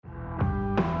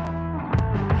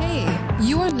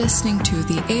You are listening to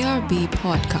the ARB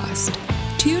podcast.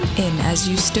 Tune in as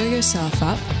you stir yourself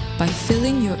up by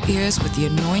filling your ears with the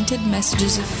anointed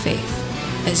messages of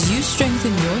faith as you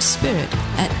strengthen your spirit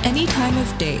at any time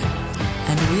of day.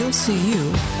 And we'll see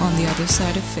you on the other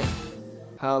side of faith.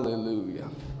 Hallelujah.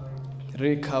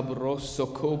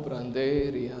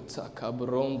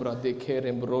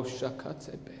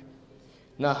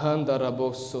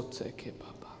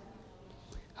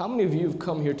 How many of you have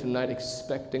come here tonight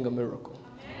expecting a miracle?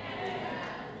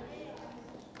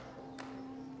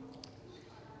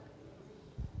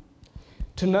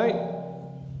 Tonight,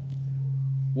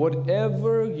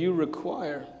 whatever you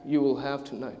require, you will have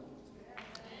tonight.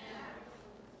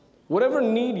 Whatever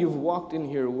need you've walked in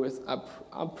here with,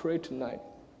 I pray tonight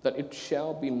that it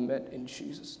shall be met in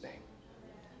Jesus' name.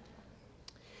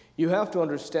 You have to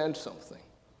understand something.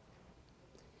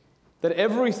 That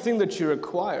everything that you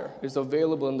require is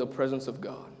available in the presence of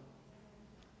God.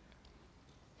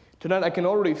 Tonight, I can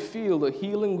already feel the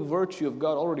healing virtue of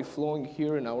God already flowing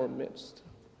here in our midst.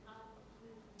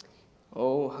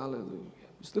 Oh, hallelujah.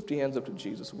 Just lift your hands up to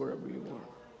Jesus wherever you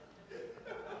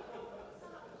are.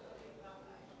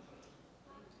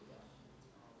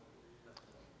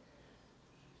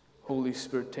 Holy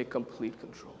Spirit, take complete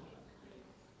control.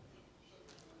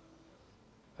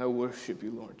 I worship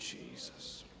you, Lord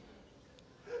Jesus.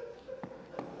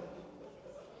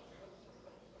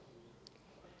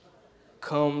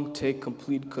 Come, take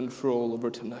complete control over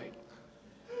tonight.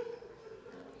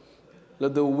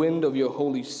 Let the wind of your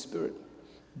Holy Spirit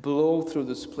blow through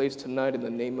this place tonight in the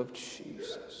name of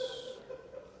Jesus.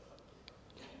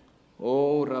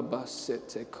 Oh,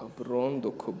 rabasete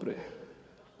cabrondo cobre.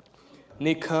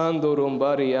 Nikando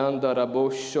rombari anda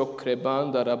rabosho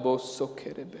crebanda raboso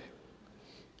kerebe.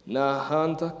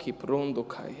 Nahanda kiprondo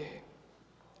kaye.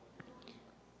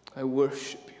 I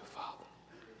worship you, Father.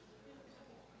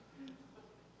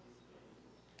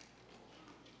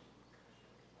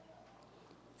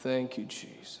 Thank you,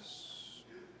 Jesus.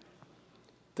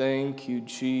 Thank you,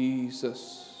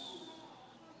 Jesus,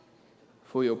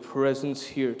 for your presence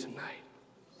here tonight.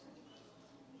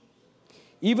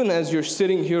 Even as you're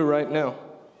sitting here right now,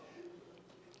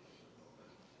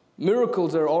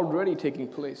 miracles are already taking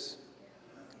place.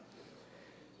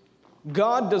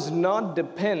 God does not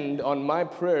depend on my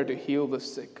prayer to heal the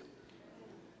sick.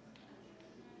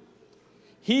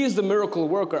 He is the miracle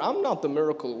worker. I'm not the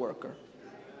miracle worker.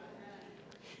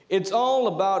 It's all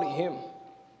about Him.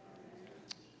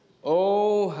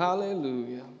 Oh,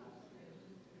 hallelujah.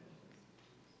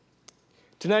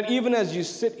 Tonight, even as you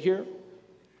sit here,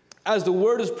 as the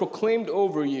word is proclaimed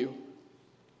over you,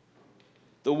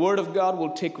 the word of God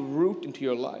will take root into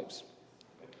your lives.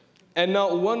 And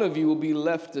not one of you will be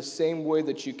left the same way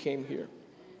that you came here.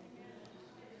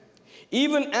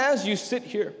 Even as you sit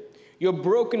here, your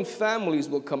broken families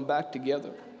will come back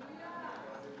together.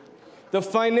 The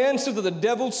finances that the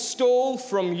devil stole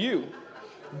from you,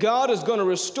 God is going to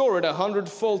restore it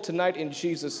 100-fold tonight in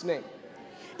Jesus' name.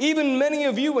 Even many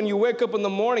of you, when you wake up in the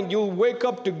morning, you'll wake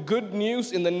up to good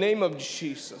news in the name of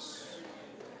Jesus.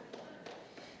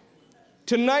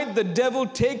 Tonight, the devil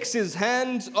takes his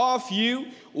hands off you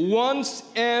once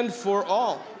and for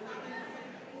all.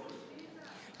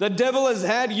 The devil has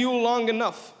had you long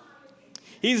enough.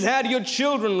 He's had your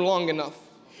children long enough.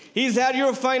 He's had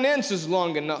your finances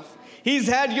long enough. He's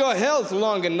had your health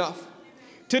long enough.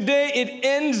 Today it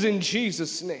ends in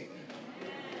Jesus' name.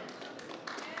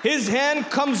 His hand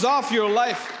comes off your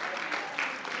life.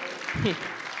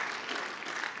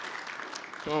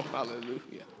 Oh,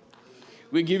 hallelujah.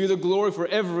 We give you the glory for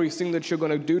everything that you're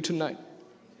going to do tonight.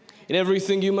 In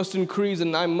everything you must increase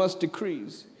and I must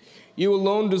decrease. You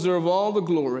alone deserve all the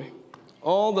glory,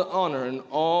 all the honor, and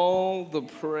all the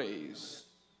praise.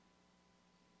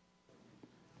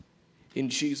 In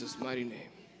Jesus' mighty name.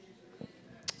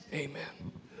 Amen.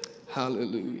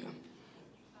 Hallelujah.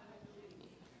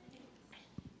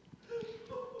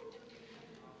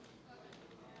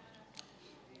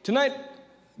 Tonight,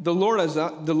 the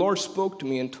Lord spoke to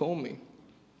me and told me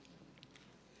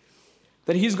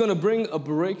that He's going to bring a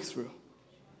breakthrough,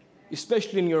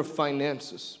 especially in your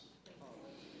finances.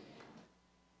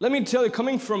 Let me tell you,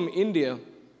 coming from India,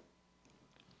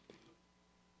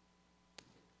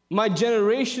 my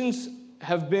generations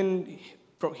have been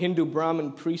from Hindu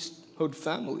Brahmin priesthood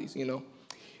families, you know.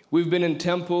 We've been in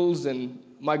temples, and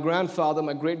my grandfather,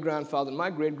 my great-grandfather, and my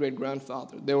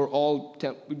great-great-grandfather, they were all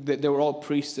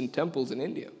priests in temples in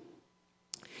India.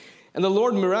 And the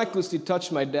Lord miraculously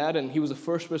touched my dad, and he was the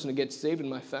first person to get saved in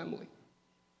my family.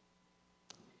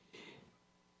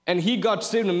 And he got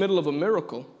saved in the middle of a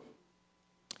miracle.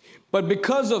 But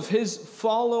because of his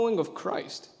following of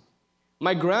Christ,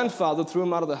 My grandfather threw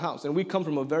him out of the house, and we come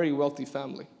from a very wealthy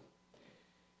family.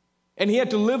 And he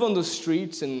had to live on the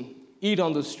streets and eat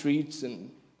on the streets, and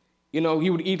he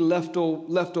would eat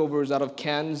leftovers out of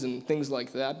cans and things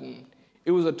like that, and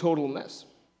it was a total mess.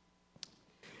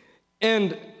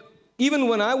 And even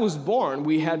when I was born,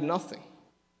 we had nothing.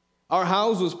 Our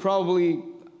house was probably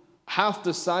half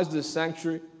the size of the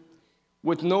sanctuary,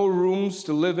 with no rooms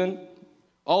to live in.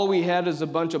 All we had is a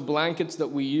bunch of blankets that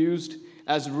we used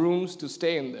as rooms to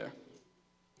stay in there.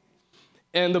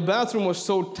 And the bathroom was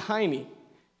so tiny,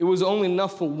 it was only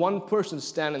enough for one person to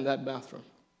stand in that bathroom.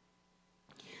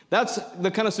 That's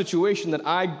the kind of situation that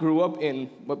I grew up in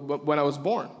when I was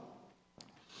born.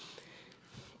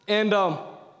 And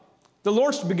the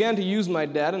Lord began to use my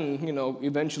dad, and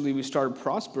eventually we started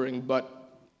prospering. But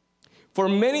for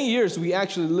many years, we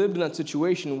actually lived in that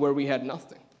situation where we had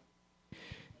nothing.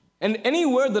 And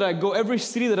anywhere that I go, every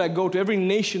city that I go to, every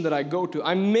nation that I go to,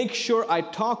 I make sure I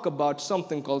talk about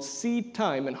something called seed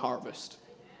time and harvest.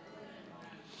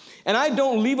 And I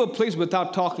don't leave a place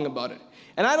without talking about it.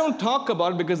 And I don't talk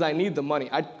about it because I need the money.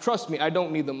 Trust me, I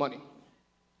don't need the money.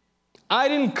 I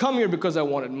didn't come here because I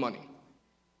wanted money.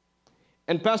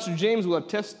 And Pastor James will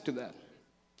attest to that.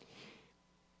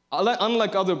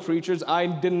 Unlike other preachers, I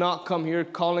did not come here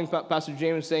calling Pastor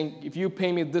James saying, if you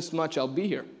pay me this much, I'll be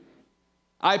here.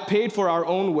 I paid for our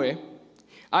own way.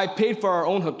 I paid for our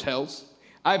own hotels.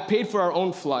 I paid for our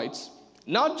own flights.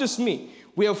 Not just me.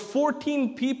 We have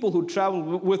 14 people who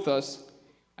traveled with us,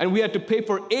 and we had to pay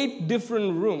for 8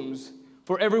 different rooms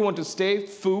for everyone to stay,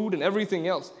 food, and everything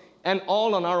else, and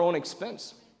all on our own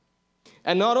expense.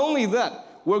 And not only that,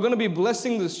 we're going to be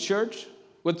blessing this church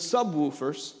with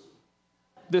subwoofers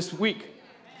this week.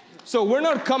 So we're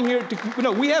not come here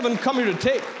to, we haven't come here to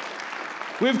take.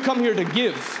 We've come here to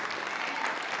give.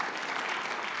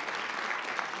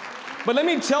 But let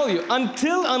me tell you,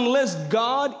 unless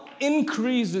God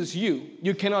increases you,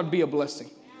 you cannot be a blessing.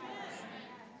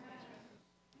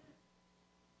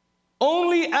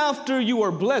 Only after you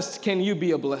are blessed can you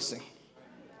be a blessing.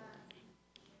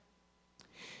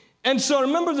 And so I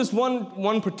remember this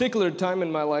one particular time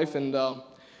in my life, and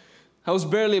I was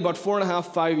barely about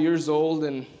 4.5, 5 years old,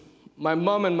 and my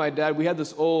mom and my dad, we had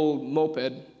this old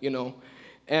moped,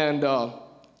 and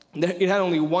it had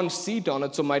only one seat on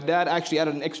it, so my dad actually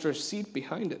added an extra seat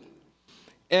behind it.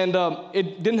 And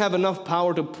it didn't have enough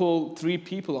power to pull 3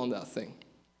 people on that thing.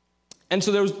 And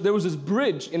so there was this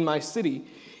bridge in my city,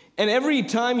 and every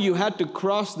time you had to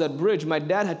cross that bridge, my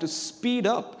dad had to speed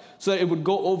up so that it would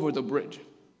go over the bridge.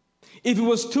 If it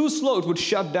was too slow, it would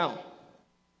shut down.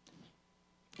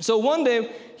 So one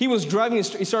day, he was driving,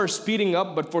 he started speeding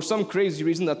up, but for some crazy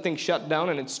reason, that thing shut down,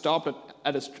 and it stopped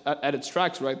at its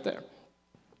tracks right there.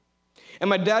 And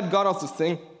my dad got off the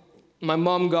thing, my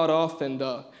mom got off, and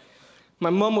my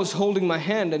mom was holding my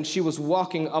hand, and she was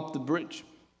walking up the bridge.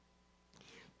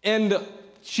 And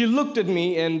she looked at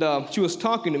me, and she was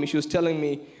talking to me. She was telling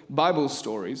me Bible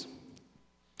stories.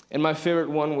 And my favorite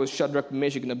one was Shadrach,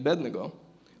 Meshach, and Abednego,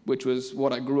 which was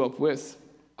what I grew up with.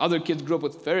 Other kids grew up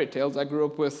with fairy tales. I grew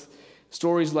up with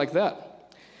stories like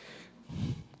that.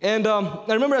 And I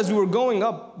remember as we were going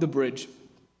up the bridge,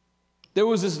 there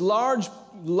was this large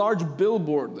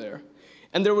billboard there.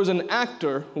 And there was an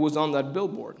actor who was on that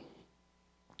billboard.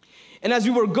 And as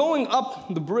we were going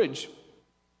up the bridge,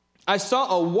 I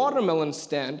saw a watermelon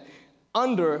stand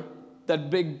under that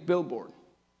big billboard.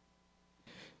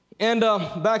 And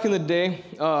back in the day,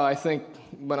 I think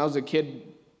when I was a kid,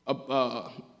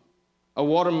 a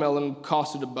watermelon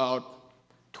costed about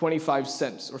 25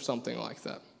 cents or something like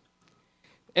that.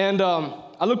 And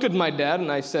I looked at my dad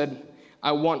and I said,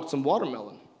 I want some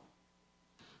watermelon.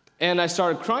 And I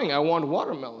started crying, I want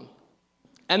watermelon.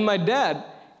 And my dad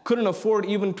couldn't afford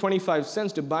even 25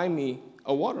 cents to buy me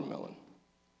a watermelon.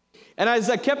 And as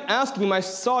I kept asking him, I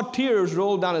saw tears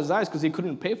roll down his eyes because he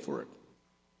couldn't pay for it.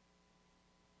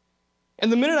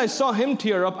 And the minute I saw him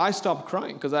tear up, I stopped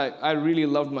crying because I really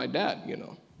loved my dad,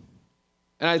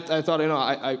 And I thought,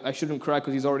 I shouldn't cry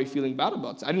because he's already feeling bad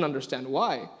about it. I didn't understand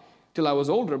why till I was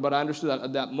older, but I understood that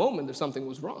at that moment that something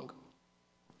was wrong.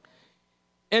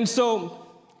 And so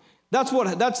that's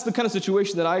the kind of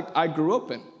situation that I grew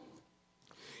up in.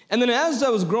 And then as I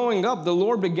was growing up, the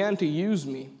Lord began to use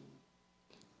me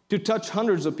to touch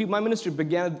hundreds of people. My ministry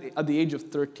began at the age of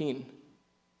 13.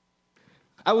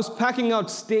 I was packing out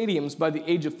stadiums by the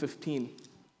age of 15.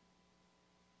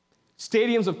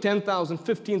 Stadiums of 10,000,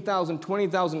 15,000,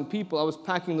 20,000 people, I was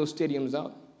packing those stadiums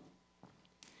out.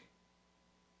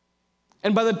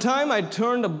 And by the time I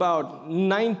turned about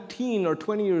 19 or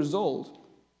 20 years old,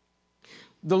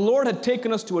 the Lord had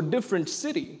taken us to a different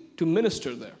city to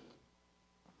minister there.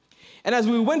 And as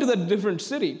we went to that different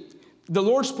city, the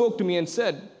Lord spoke to me and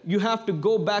said, you have to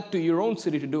go back to your own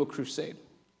city to do a crusade.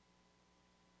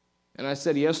 And I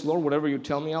said, yes, Lord, whatever you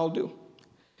tell me, I'll do.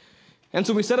 And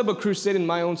so we set up a crusade in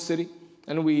my own city,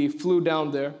 and we flew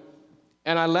down there.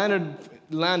 And I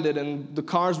landed, and the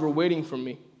cars were waiting for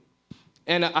me.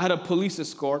 And I had a police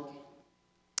escort.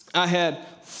 I had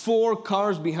 4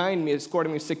 cars behind me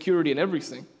escorting me, security and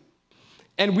everything.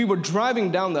 And we were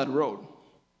driving down that road.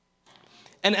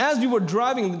 And as we were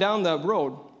driving down that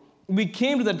road, we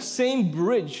came to that same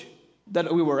bridge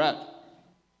that we were at.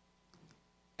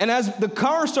 And as the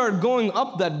car started going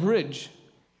up that bridge,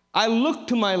 I looked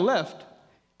to my left,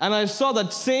 and I saw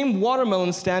that same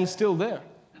watermelon stand still there.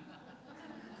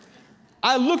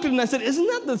 I looked at it and I said, isn't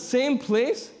that the same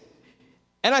place?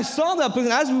 And I saw that place,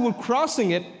 and as we were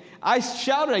crossing it, I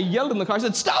shouted, I yelled in the car, I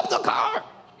said, stop the car!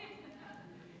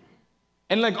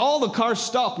 And like all the cars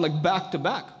stopped, like back to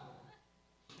back.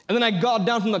 And then I got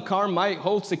down from the car, my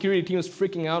whole security team is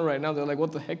freaking out right now. They're like,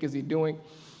 what the heck is he doing?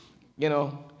 You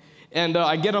know. And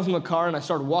I get off from the car and I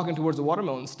start walking towards the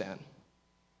watermelon stand.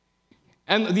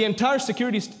 And the entire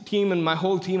security team and my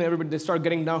whole team and everybody, they start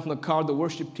getting down from the car, the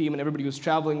worship team and everybody who's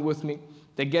traveling with me.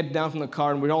 They get down from the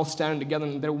car and we're all standing together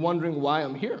and they're wondering why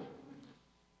I'm here.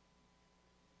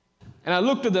 And I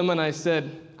looked at them and I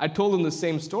said, I told them the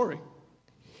same story.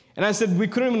 And I said, we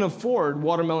couldn't even afford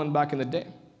watermelon back in the day.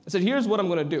 I said, here's what I'm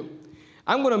going to do.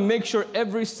 I'm going to make sure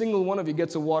every single one of you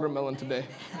gets a watermelon today.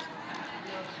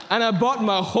 And I bought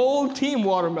my whole team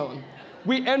watermelon.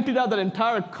 We emptied out that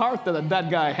entire cart that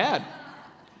guy had.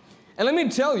 And let me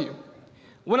tell you,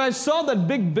 when I saw that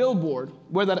big billboard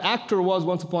where that actor was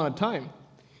once upon a time,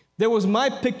 there was my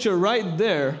picture right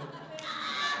there.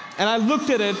 And I looked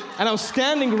at it, and I was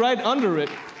standing right under it.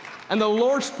 And the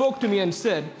Lord spoke to me and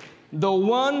said, the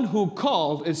one who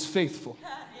called is faithful.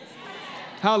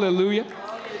 Hallelujah.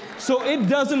 So it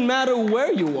doesn't matter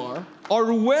where you are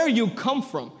or where you come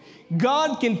from.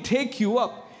 God can take you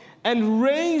up and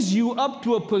raise you up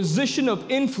to a position of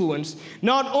influence.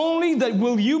 Not only that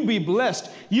will you be blessed,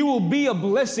 you will be a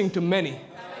blessing to many.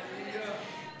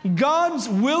 God's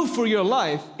will for your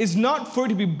life is not for you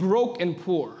to be broke and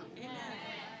poor.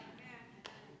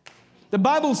 The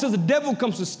Bible says the devil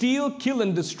comes to steal, kill,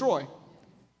 and destroy.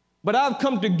 But I've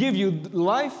come to give you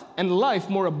life and life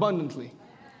more abundantly.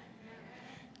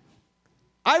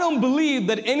 I don't believe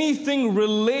that anything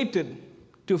related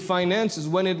to finances,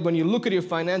 when you look at your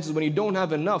finances, when you don't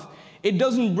have enough, it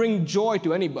doesn't bring joy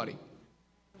to anybody.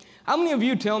 How many of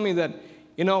you tell me that,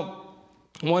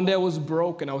 one day I was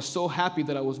broke and I was so happy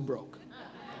that I was broke?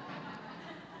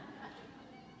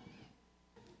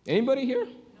 Anybody here?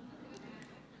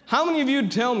 How many of you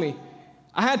tell me,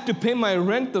 I had to pay my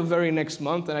rent the very next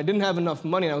month and I didn't have enough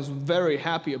money and I was very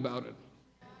happy about it?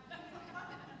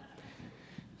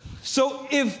 So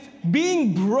if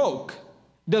being broke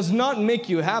does not make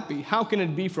you happy, how can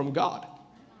it be from God?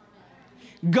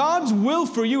 God's will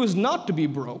for you is not to be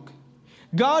broke.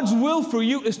 God's will for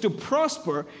you is to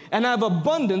prosper and have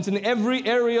abundance in every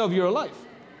area of your life.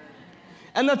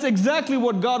 And that's exactly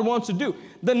what God wants to do.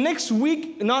 The next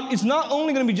week is not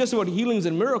only going to be just about healings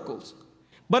and miracles,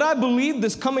 but I believe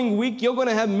this coming week you're going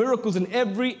to have miracles in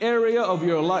every area of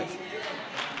your life.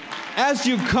 As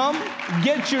you come,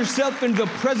 get yourself into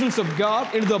the presence of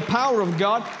God, into the power of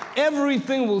God,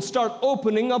 everything will start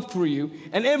opening up for you,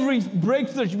 and every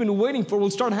breakthrough that you've been waiting for will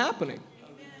start happening.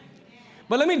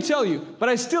 But let me tell you,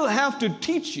 I still have to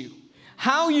teach you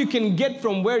how you can get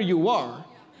from where you are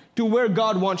to where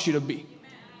God wants you to be.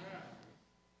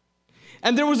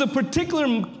 And there was a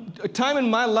particular time in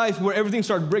my life where everything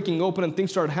started breaking open and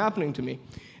things started happening to me.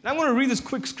 And I'm going to read this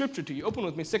quick scripture to you. Open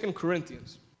with me, 2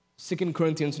 Corinthians. 2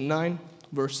 Corinthians 9,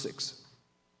 verse 6.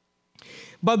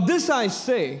 But this I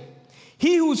say,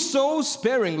 he who sows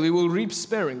sparingly will reap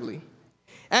sparingly,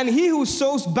 and he who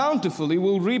sows bountifully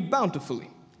will reap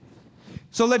bountifully.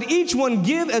 So let each one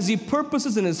give as he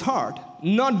purposes in his heart,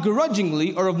 not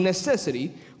grudgingly or of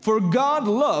necessity, for God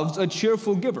loves a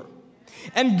cheerful giver.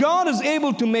 And God is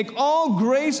able to make all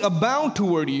grace abound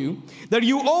toward you, that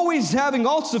you always having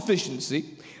all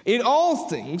sufficiency, in all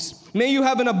things, may you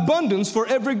have an abundance for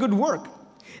every good work.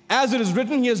 As it is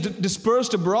written, he has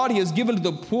dispersed abroad, he has given to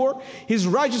the poor, his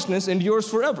righteousness endures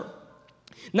forever.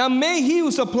 Now may he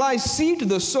who supplies seed to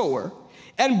the sower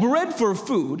and bread for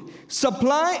food,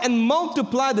 supply and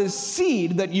multiply the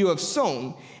seed that you have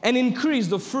sown, and increase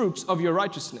the fruits of your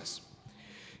righteousness.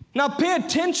 Now pay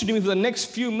attention to me for the next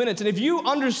few minutes, and if you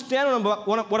understand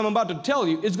what I'm about to tell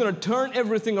you, it's going to turn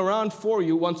everything around for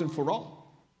you once and for all.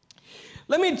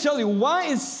 Let me tell you, why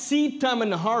is seed time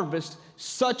and harvest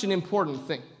such an important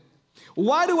thing?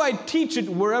 Why do I teach it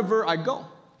wherever I go?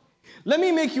 Let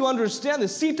me make you understand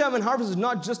this. Seed time and harvest is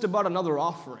not just about another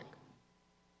offering.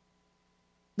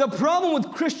 The problem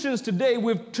with Christians today,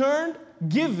 we've turned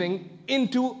giving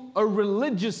into a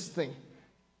religious thing.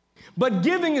 But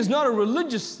giving is not a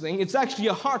religious thing, it's actually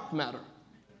a heart matter.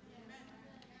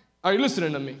 Are you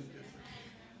listening to me?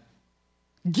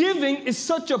 Giving is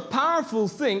such a powerful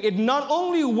thing. It not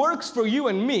only works for you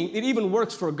and me, it even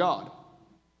works for God.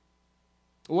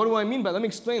 What do I mean by that? Let me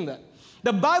explain that.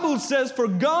 The Bible says, for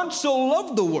God so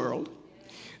loved the world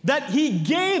that he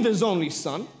gave his only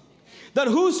Son, that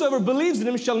whosoever believes in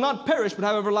him shall not perish but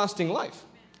have everlasting life.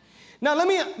 Now let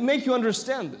me make you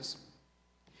understand this.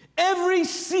 Every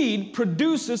seed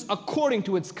produces according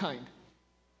to its kind.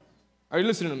 Are you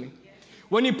listening to me?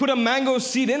 When you put a mango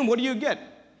seed in, what do you get?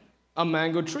 A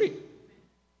mango tree.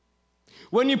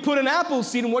 When you put an apple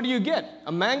seed in, what do you get?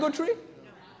 A mango tree?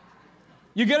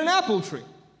 You get an apple tree.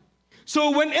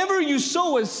 So whenever you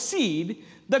sow a seed,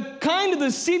 the kind of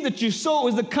the seed that you sow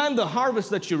is the kind of the harvest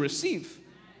that you receive.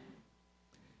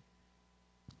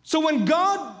 So when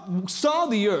God saw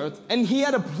the earth and he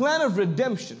had a plan of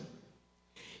redemption,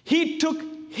 he took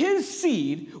his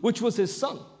seed, which was his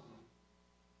Son.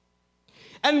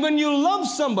 And when you love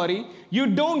somebody, you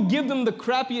don't give them the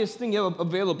crappiest thing you have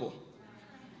available.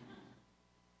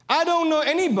 I don't know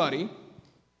anybody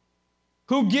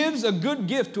who gives a good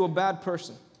gift to a bad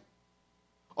person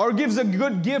or gives a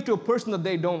good gift to a person that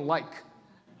they don't like.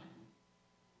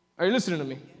 Are you listening to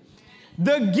me?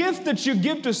 The gift that you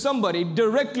give to somebody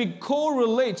directly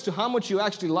correlates to how much you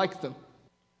actually like them.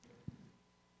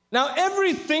 Now,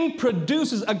 everything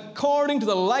produces according to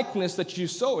the likeness that you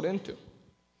sow it into.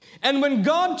 And when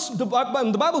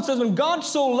the Bible says, when God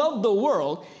so loved the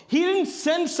world, he didn't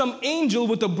send some angel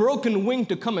with a broken wing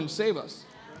to come and save us.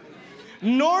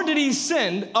 Nor did he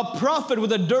send a prophet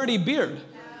with a dirty beard.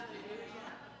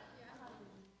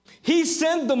 He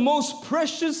sent the most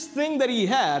precious thing that he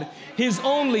had, his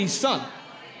only Son.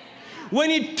 When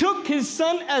he took his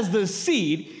Son as the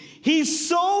seed, he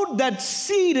sowed that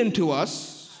seed into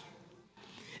us.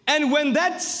 And when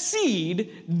that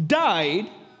seed died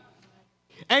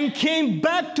and came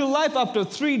back to life after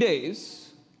 3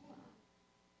 days,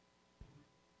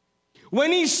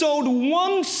 when he sowed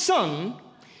one son,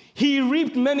 he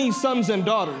reaped many sons and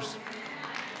daughters.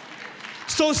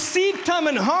 So seed time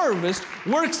and harvest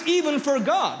works even for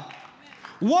God.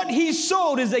 What he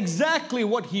sowed is exactly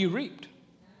what he reaped.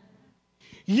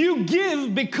 You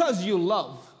give because you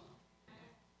love.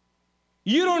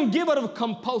 You don't give out of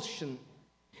compulsion.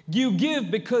 You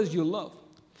give because you love.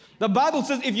 The Bible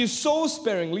says if you sow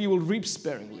sparingly, you will reap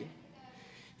sparingly.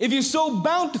 If you sow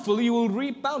bountifully, you will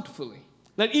reap bountifully.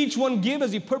 Let each one give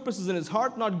as he purposes in his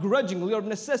heart, not grudgingly or of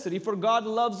necessity, for God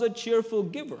loves a cheerful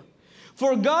giver.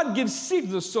 For God gives seed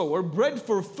to the sower, bread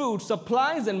for food,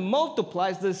 supplies and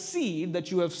multiplies the seed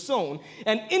that you have sown,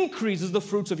 and increases the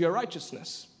fruits of your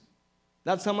righteousness.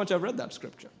 That's how much I've read that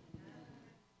scripture.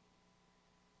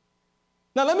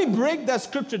 Now let me break that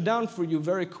scripture down for you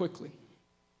very quickly.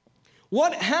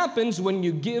 What happens when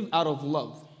you give out of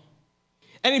love?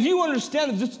 And if you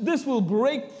understand this will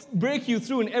break you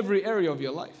through in every area of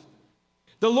your life.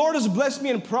 The Lord has blessed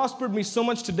me and prospered me so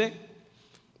much today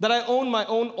that I own my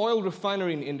own oil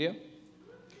refinery in India.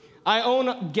 I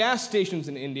own gas stations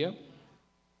in India.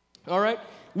 All right?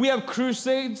 We have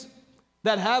crusades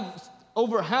that have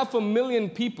over 500,000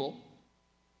 people.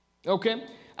 Okay?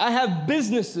 I have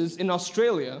businesses in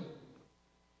Australia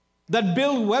that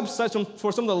build websites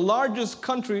for some of the largest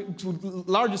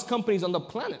companies on the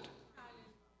planet.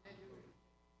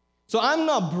 So I'm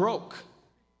not broke.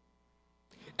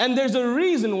 And there's a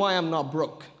reason why I'm not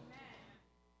broke.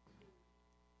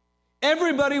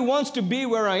 Everybody wants to be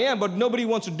where I am, but nobody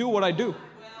wants to do what I do.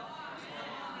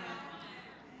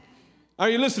 Are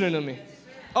you listening to me?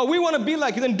 Oh, we want to be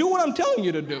like you, then do what I'm telling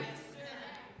you to do.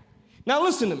 Now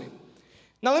listen to me.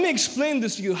 Now let me explain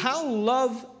this to you, how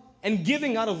love and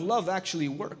giving out of love actually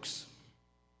works.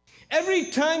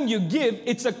 Every time you give,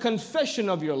 it's a confession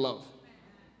of your love.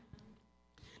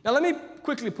 Now let me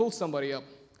quickly pull somebody up.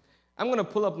 I'm going to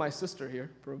pull up my sister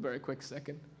here for a very quick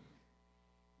second.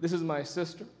 This is my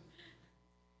sister.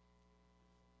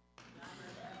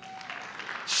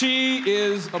 She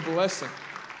is a blessing.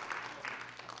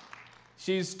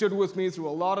 She's stood with me through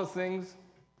a lot of things,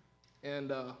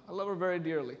 and I love her very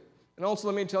dearly. And also,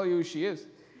 let me tell you who she is.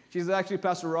 She's actually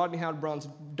Pastor Rodney Howard-Brown's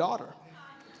daughter.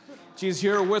 She's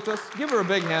here with us. Give her a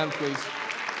big hand, please.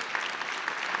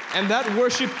 And that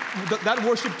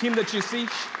worship team that you see,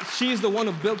 she's the one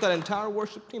who built that entire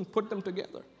worship team, put them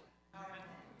together.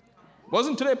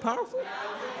 Wasn't today powerful?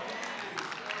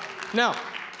 Now,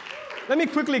 let me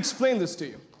quickly explain this to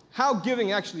you, how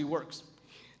giving actually works.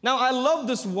 Now, I love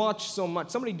this watch so much.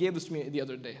 Somebody gave this to me the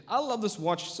other day. I love this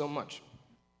watch so much.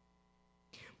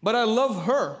 But I love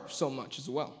her so much as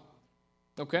well.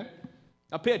 Okay?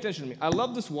 Now, pay attention to me. I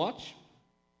love this watch,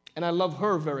 and I love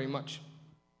her very much.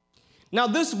 Now,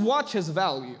 this watch has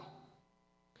value.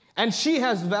 And she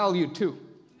has value too.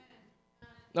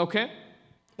 Okay?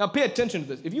 Now, pay attention to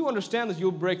this. If you understand this,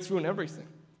 you'll break through in everything.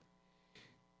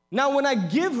 Now, when I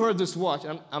give her this watch,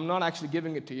 I'm not actually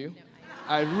giving it to you.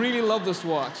 I really love this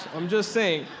watch. I'm just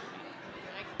saying,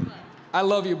 I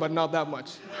love you, but not that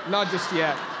much. Not just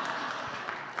yet.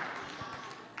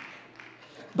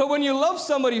 But when you love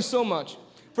somebody so much,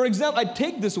 for example, I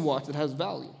take this watch that has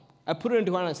value. I put it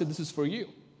into her and I said, this is for you.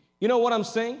 You know what I'm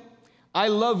saying? I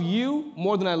love you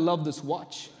more than I love this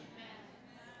watch.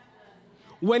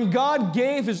 When God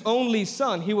gave his only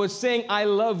son, he was saying, I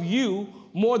love you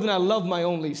more than I love my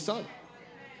only son.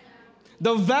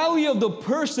 The value of the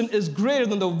person is greater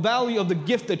than the value of the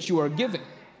gift that you are giving.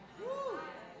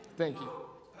 Thank you.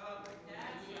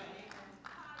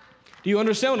 Do you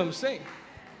understand what I'm saying?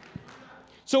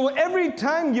 So every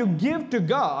time you give to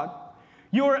God,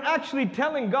 you are actually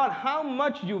telling God how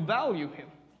much you value him.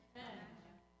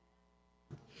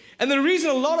 And the reason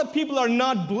a lot of people are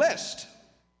not blessed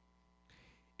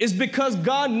is because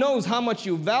God knows how much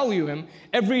you value him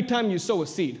every time you sow a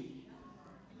seed.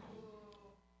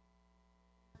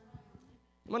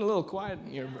 I went a little quiet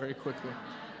in here very quickly.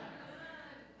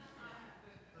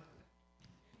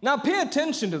 Now pay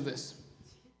attention to this.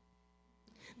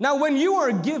 Now when you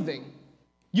are giving,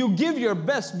 you give your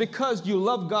best because you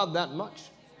love God that much.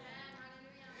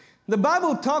 The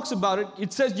Bible talks about it.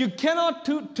 It says you cannot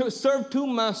serve two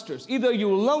masters. Either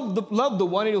you love the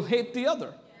one or you'll hate the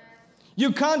other.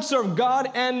 You can't serve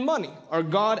God and money or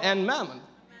God and mammon.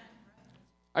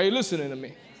 Are you listening to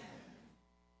me?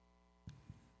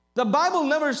 The Bible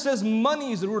never says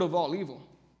money is the root of all evil.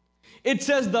 It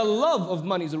says the love of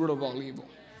money is the root of all evil.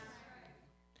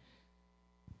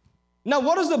 Now,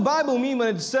 what does the Bible mean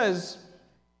when it says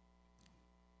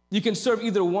you can serve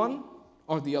either one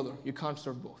or the other? You can't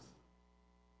serve both.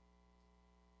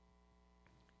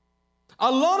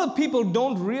 A lot of people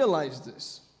don't realize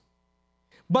this,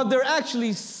 but they're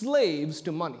actually slaves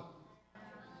to money.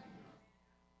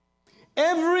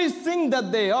 Everything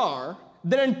that they are,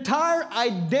 their entire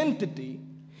identity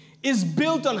is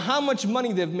built on how much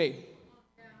money they've made.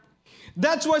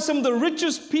 That's why some of the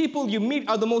richest people you meet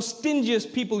are the most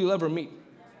stingiest people you'll ever meet.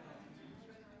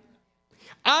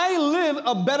 I live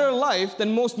a better life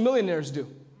than most millionaires do.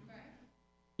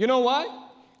 You know why?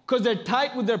 Because they're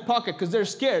tight with their pocket, because they're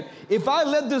scared. If I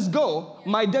let this go,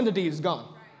 my identity is gone.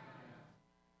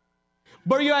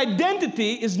 But your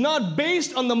identity is not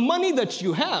based on the money that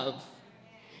you have.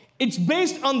 It's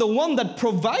based on the one that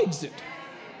provides it.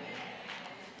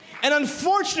 And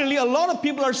unfortunately, a lot of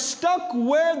people are stuck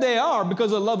where they are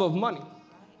because of love of money.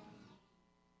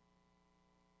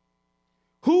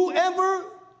 Whoever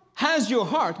has your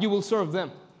heart, you will serve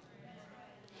them.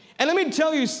 And let me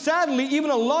tell you, sadly,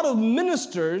 even a lot of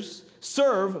ministers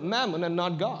serve mammon and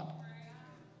not God.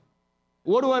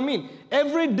 What do I mean?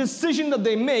 Every decision that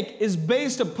they make is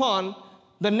based upon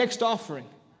the next offering.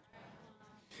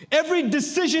 Every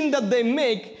decision that they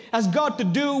make has got to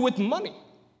do with money.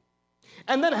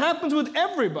 And that happens with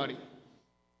everybody.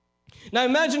 Now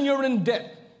imagine you're in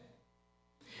debt.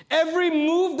 Every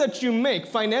move that you make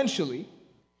financially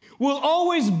will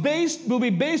be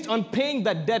based on paying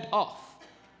that debt off.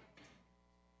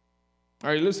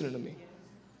 Are you listening to me?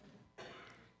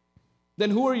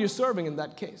 Then who are you serving in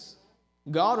that case?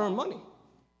 God or money?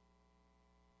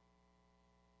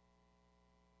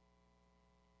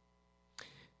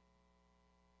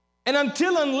 And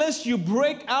unless you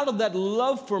break out of that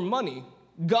love for money,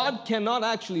 God cannot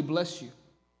actually bless you.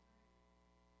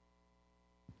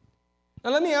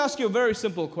 Now let me ask you a very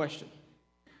simple question.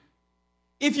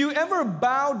 If you ever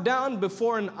bow down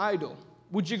before an idol,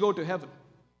 would you go to heaven?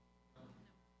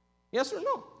 Yes or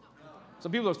no?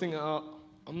 Some people are thinking,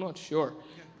 I'm not sure.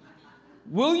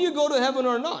 Will you go to heaven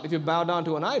or not if you bow down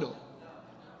to an idol?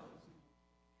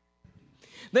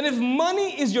 Then if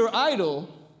money is your idol,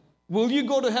 will you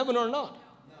go to heaven or not?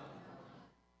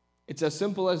 It's as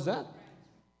simple as that.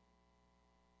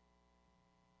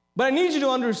 But I need you to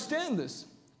understand this.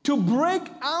 To break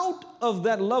out of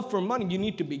that love for money, you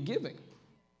need to be giving.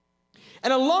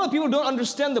 And a lot of people don't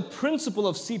understand the principle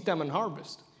of seed time and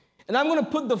harvest. And I'm going to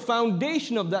put the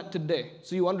foundation of that today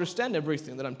so you understand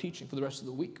everything that I'm teaching for the rest of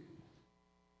the week.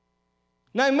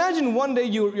 Now imagine one day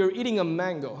you're eating a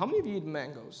mango. How many of you eat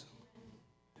mangoes?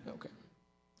 Okay.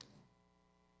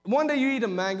 One day you eat a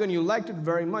mango and you liked it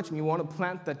very much and you want to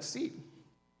plant that seed.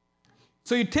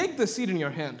 So you take the seed in your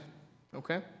hand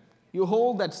Okay? You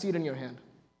hold that seed in your hand.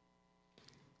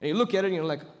 And you look at it and you're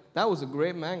like, that was a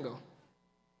great mango.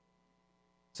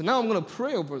 So now I'm going to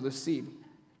pray over the seed.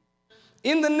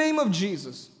 In the name of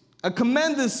Jesus, I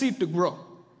command this seed to grow.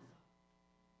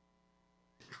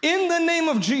 In the name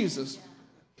of Jesus,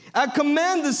 I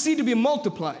command the seed to be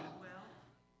multiplied.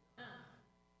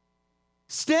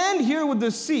 Stand here with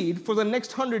the seed for the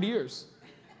next 100 years.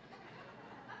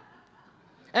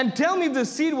 And tell me if the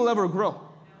seed will ever grow.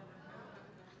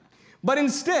 But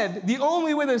instead, the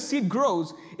only way the seed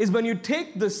grows is when you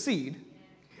take the seed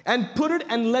and put it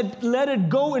and let it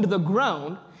go into the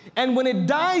ground, and when it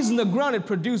dies in the ground, it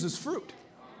produces fruit.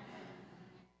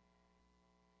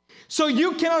 So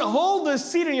you cannot hold the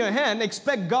seed in your hand and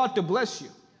expect God to bless you.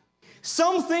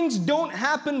 Some things don't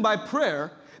happen by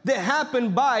prayer, they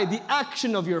happen by the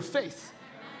action of your faith.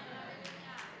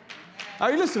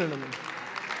 Are you listening to me?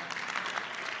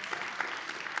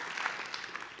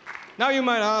 Now you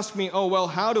might ask me, oh, well,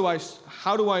 how do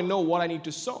I know what I need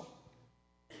to sow?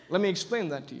 Let me explain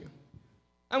that to you.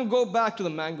 I'm going to go back to the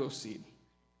mango seed.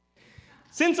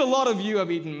 Since a lot of you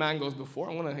have eaten mangoes before,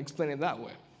 I'm going to explain it that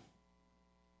way.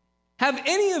 Have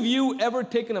any of you ever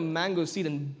taken a mango seed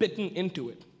and bitten into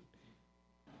it?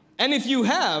 And if you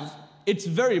have, it's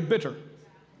very bitter.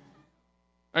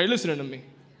 Are you listening to me?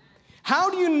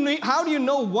 How do you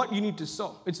know what you need to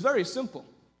sow? It's very simple.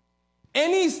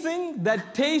 Anything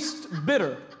that tastes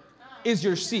bitter is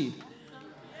your seed.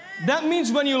 That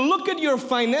means when you look at your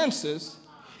finances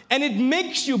and it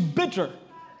makes you bitter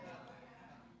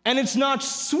and it's not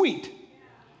sweet,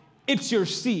 it's your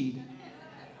seed.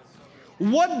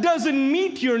 What doesn't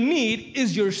meet your need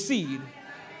is your seed.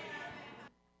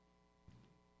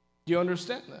 Do you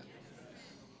understand that?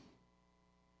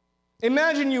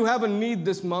 Imagine you have a need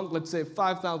this month, let's say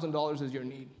 $5,000 is your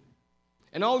need,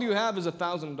 and all you have is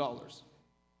 $1,000.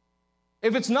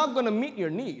 If it's not going to meet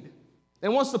your need,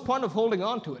 then what's the point of holding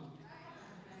on to it?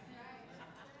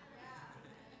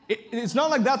 It's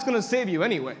not like that's going to save you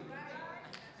anyway.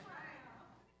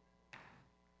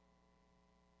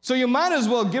 So you might as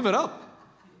well give it up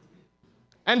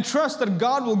and trust that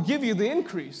God will give you the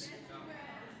increase.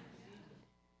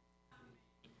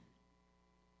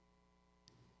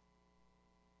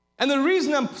 And the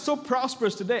reason I'm so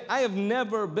prosperous today, I have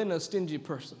never been a stingy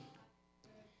person.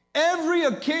 Every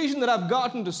occasion that I've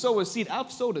gotten to sow a seed,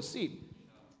 I've sowed a seed.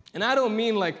 And I don't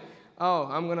mean like, oh,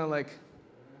 I'm going to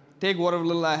take whatever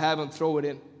little I have and throw it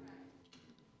in.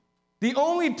 The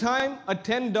only time a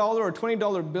 $10 or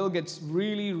 $20 bill gets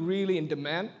really, really in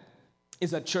demand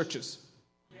is at churches.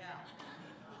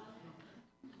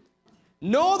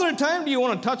 No other time do you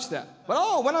want to touch that.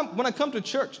 But when I come to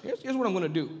church, here's what I'm going to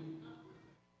do.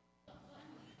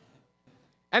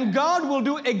 And God will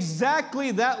do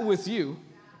exactly that with you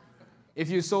if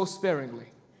you sow sparingly.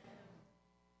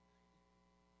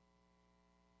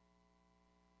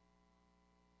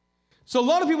 So a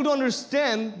lot of people don't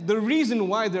understand the reason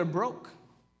why they're broke.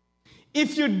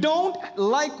 If you don't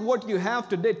like what you have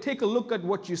today, take a look at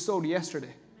what you sowed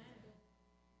yesterday.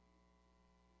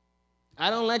 I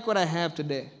don't like what I have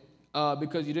today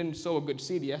because you didn't sow a good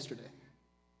seed yesterday.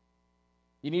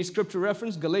 You need scripture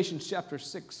reference? Galatians chapter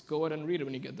 6. Go ahead and read it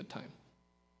when you get the time.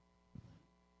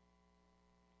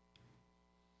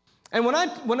 And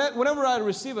whenever I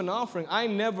receive an offering, I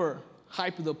never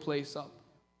hype the place up.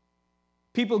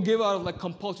 People give out of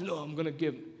compulsion. Oh, I'm going to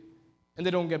give. And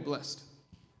they don't get blessed.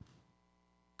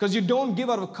 Because you don't give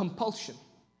out of compulsion.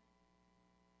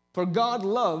 For God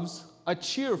loves a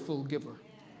cheerful giver.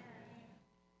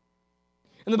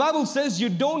 And the Bible says you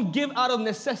don't give out of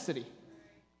necessity.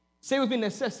 Say with me,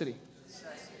 necessity.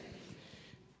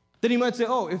 Then you might say,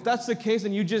 oh, if that's the case,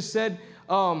 and you just said,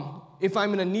 if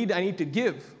I'm in a need, I need to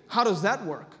give. How does that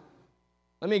work?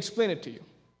 Let me explain it to you.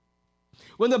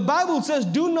 When the Bible says,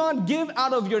 do not give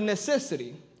out of your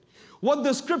necessity, what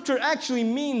the scripture actually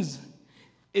means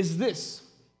is this.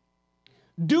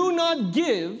 Do not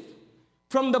give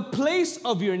from the place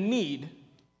of your need,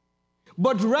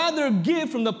 but rather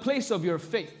give from the place of your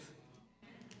faith.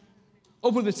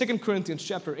 Open to 2 Corinthians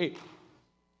chapter 8.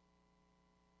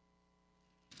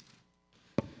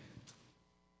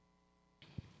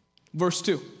 Verse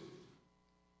 2.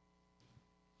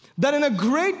 That in a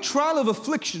great trial of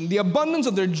affliction, the abundance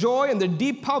of their joy and their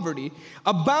deep poverty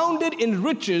abounded in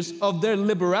riches of their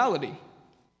liberality.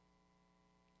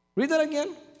 Read that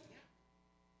again.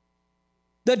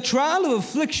 The trial of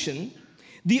affliction,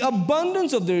 the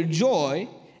abundance of their joy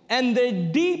and their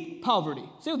deep poverty.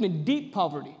 Say with me, deep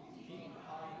poverty.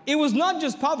 It was not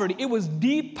just poverty, it was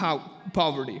deep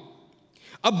poverty.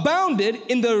 Abounded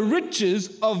in the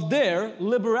riches of their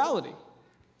liberality.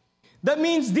 That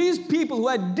means these people who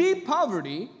had deep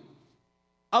poverty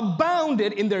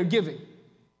abounded in their giving.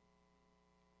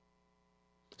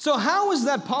 So how is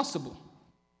that possible?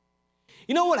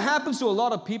 You know what happens to a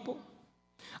lot of people?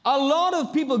 A lot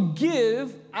of people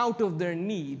give out of their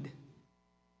need.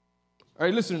 All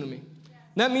right, listen to me.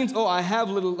 That means, I have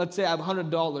let's say I have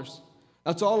 $100.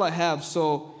 That's all I have,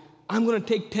 so I'm going to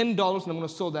take $10 and I'm going to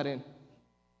sow that in.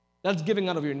 That's giving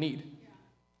out of your need.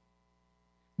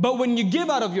 But when you give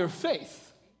out of your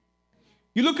faith,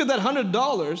 you look at that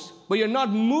 $100, but you're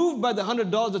not moved by the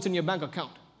 $100 that's in your bank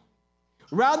account.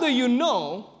 Rather, you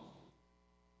know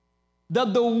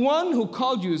that the one who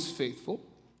called you is faithful,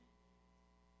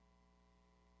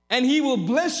 and he will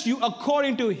bless you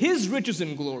according to his riches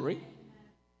and glory.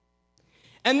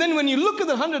 And then when you look at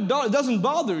the $100, it doesn't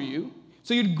bother you,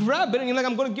 so you grab it and you're like,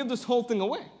 I'm going to give this whole thing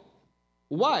away.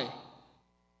 Why?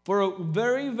 For a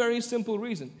very, very simple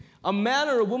reason. A man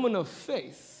or a woman of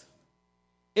faith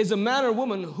is a man or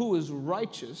woman who is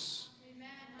righteous. Amen.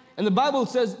 And the Bible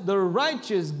says the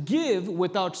righteous give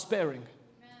without sparing.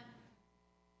 Amen.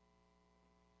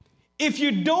 If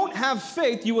you don't have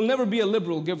faith, you will never be a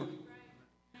liberal giver.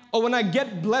 Or when I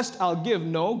get blessed, I'll give.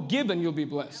 No, give and you'll be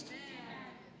blessed. Amen.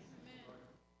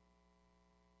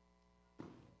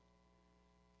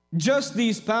 Just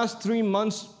these past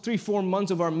 4 months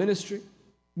of our ministry,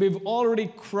 we've already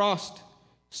crossed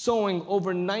sowing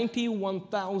over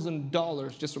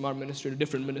 $91,000 just from our ministry to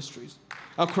different ministries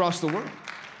across the world.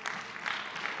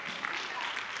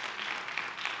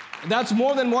 That's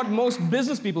more than what most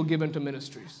business people give into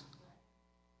ministries.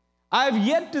 I've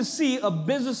yet to see a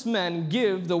businessman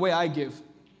give the way I give.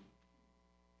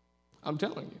 I'm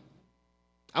telling you.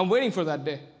 I'm waiting for that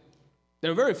day.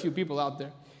 There are very few people out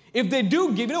there. If they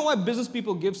do give, you know why business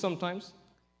people give sometimes?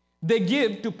 They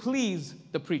give to please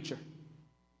the preacher.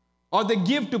 Or they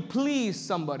give to please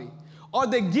somebody. Or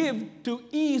they give to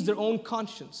ease their own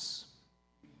conscience.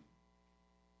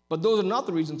 But those are not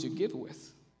the reasons you give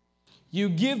with. You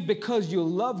give because you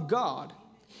love God.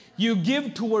 You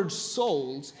give towards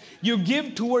souls. You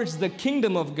give towards the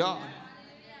kingdom of God.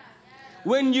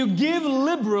 When you give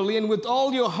liberally and with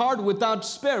all your heart without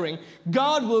sparing,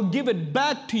 God will give it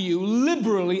back to you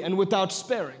liberally and without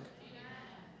sparing.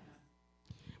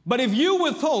 But if you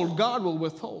withhold, God will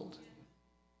withhold.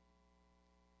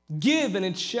 Give and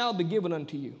it shall be given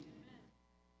unto you.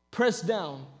 Pressed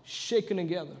down, shaken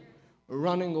together,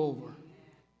 running over.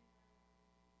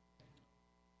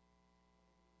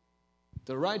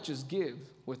 The righteous give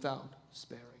without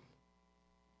sparing.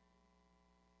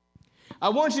 I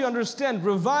want you to understand,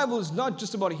 revival is not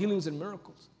just about healings and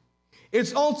miracles.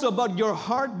 It's also about your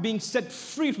heart being set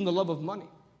free from the love of money.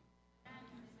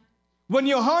 When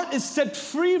your heart is set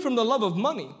free from the love of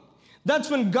money, that's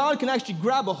when God can actually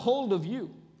grab a hold of you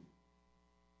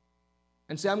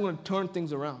and say, I'm going to turn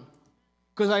things around.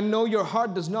 Because I know your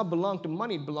heart does not belong to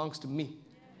money, it belongs to me.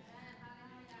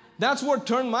 That's what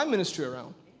turned my ministry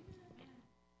around.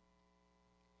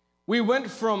 We went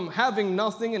from having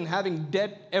nothing and having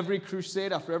debt every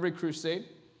crusade after every crusade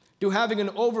to having an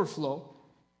overflow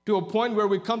to a point where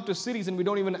we come to cities and we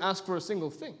don't even ask for a single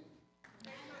thing.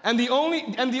 And the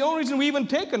only reason we even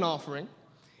take an offering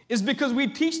is because we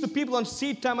teach the people on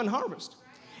seed time and harvest.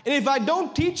 And if I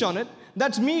don't teach on it,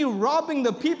 that's me robbing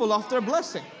the people of their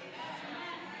blessing.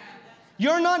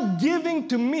 You're not giving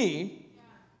to me,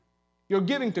 you're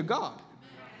giving to God.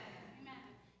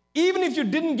 Even if you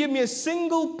didn't give me a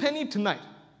single penny tonight,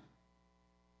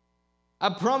 I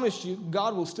promise you,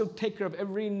 God will still take care of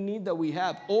every need that we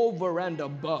have over and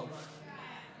above.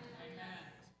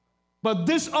 But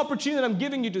this opportunity that I'm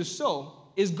giving you to sow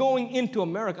is going into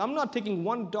America. I'm not taking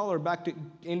 $1 back to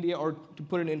India or to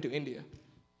put it into India.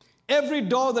 Every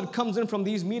dollar that comes in from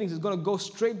these meetings is going to go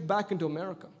straight back into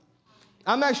America.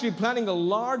 I'm actually planning a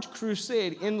large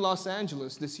crusade in Los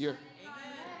Angeles this year.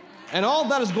 And all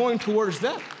that is going towards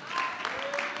that.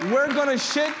 We're going to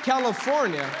shake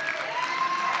California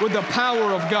with the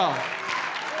power of God.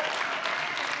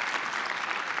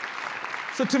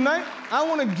 So tonight, I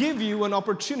want to give you an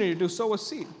opportunity to sow a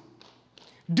seed.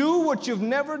 Do what you've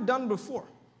never done before.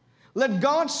 Let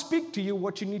God speak to you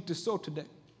what you need to sow today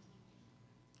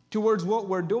towards what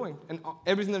we're doing. And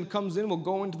everything that comes in will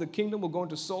go into the kingdom, will go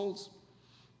into souls.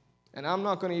 And I'm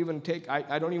not going to even take,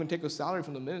 I don't even take a salary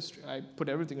from the ministry. I put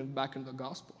everything back into the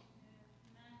gospel.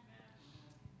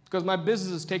 Because my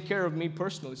businesses take care of me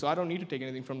personally, so I don't need to take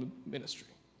anything from the ministry.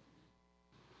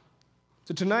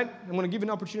 So tonight, I'm going to give you an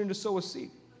opportunity to sow a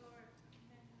seed.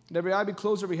 Let every eye be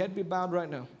closed, every head be bowed right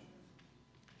now.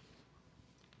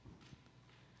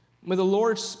 May the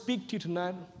Lord speak to you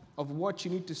tonight of what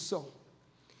you need to sow.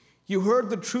 You heard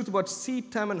the truth about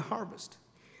seed time and harvest.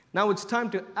 Now it's time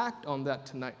to act on that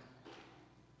tonight.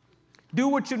 Do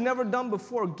what you've never done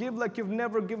before. Give like you've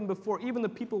never given before. Even the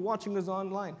people watching us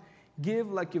online,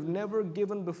 give like you've never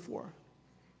given before.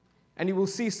 And you will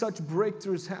see such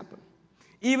breakthroughs happen.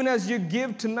 Even as you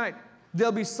give tonight,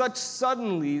 there'll be such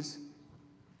suddenlies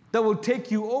that will take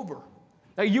you over,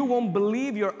 that you won't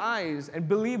believe your eyes and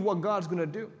believe what God's going to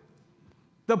do.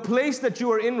 The place that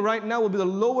you are in right now will be the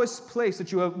lowest place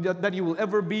that you will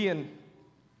ever be in.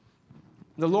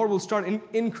 The Lord will start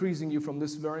increasing you from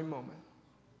this very moment.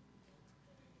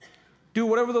 Do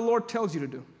whatever the Lord tells you to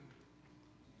do.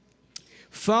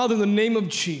 Father, in the name of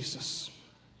Jesus,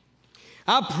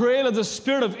 I pray that the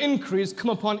spirit of increase come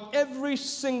upon every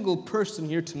single person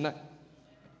here tonight.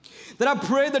 That I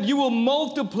pray that you will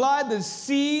multiply the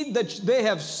seed that they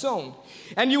have sown,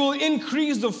 and you will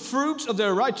increase the fruits of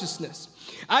their righteousness.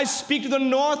 I speak to the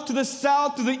north, to the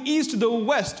south, to the east, to the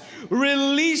west.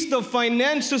 Release the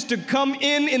finances to come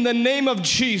in the name of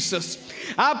Jesus.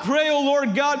 I pray, oh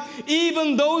Lord God,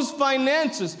 even those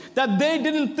finances that they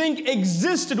didn't think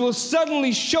existed will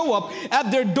suddenly show up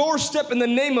at their doorstep in the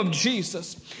name of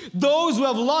Jesus. Those who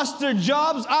have lost their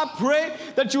jobs, I pray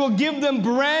that you will give them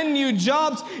brand new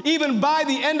jobs even by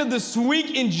the end of this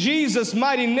week in Jesus'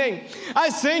 mighty name. I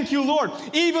thank you, Lord.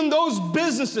 Even those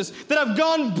businesses that have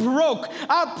gone broke,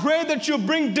 I pray that you'll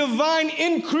bring divine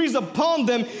increase upon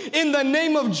them in the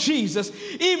name of Jesus.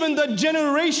 Even the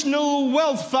generational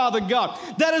wealth, Father God,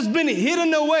 that has been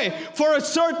hidden away for a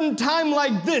certain time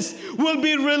like this will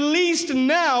be released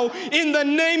now in the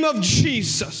name of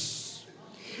Jesus.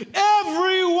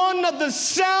 Everyone at the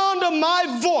sound of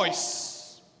my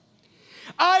voice,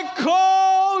 I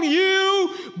call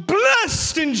you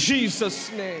blessed in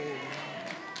Jesus' name.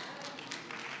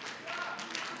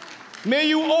 May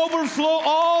you overflow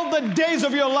all the days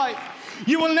of your life.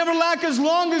 You will never lack as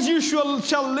long as you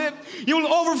shall live. You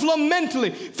will overflow mentally,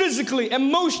 physically,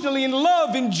 emotionally, in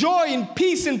love, in joy, in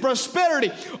peace, in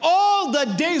prosperity, all the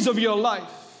days of your life.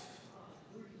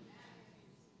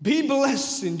 Be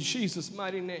blessed in Jesus'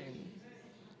 mighty name.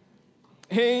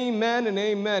 Amen and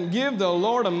amen. Give the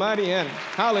Lord a mighty hand.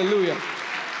 Hallelujah.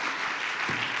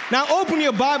 Now open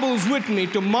your Bibles with me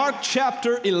to Mark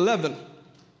chapter 11.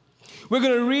 We're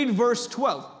going to read verse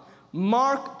 12.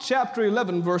 Mark chapter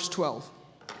 11, verse 12.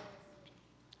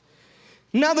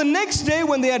 Now the next day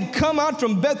when they had come out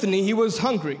from Bethany, he was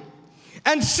hungry.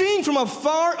 And seeing from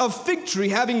afar a fig tree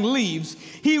having leaves,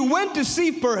 he went to see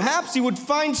if perhaps he would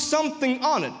find something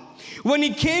on it. When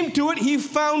he came to it, he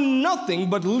found nothing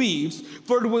but leaves,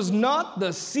 for it was not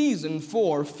the season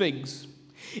for figs.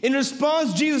 In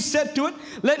response, Jesus said to it,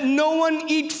 "Let no one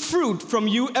eat fruit from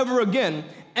you ever again."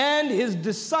 And his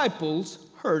disciples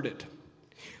heard it.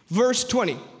 Verse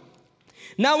 20.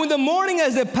 Now in the morning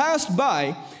as they passed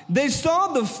by, they saw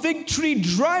the fig tree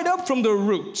dried up from the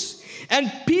roots.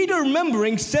 And Peter,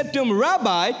 remembering, said to him,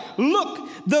 "Rabbi, look,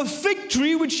 the fig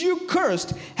tree which you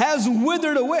cursed has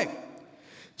withered away."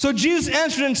 So Jesus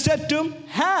answered and said to him,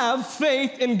 "Have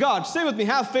faith in God." Say with me,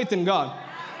 have faith in God.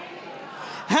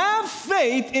 Have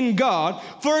faith in God,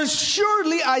 for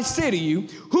assuredly I say to you,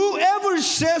 whoever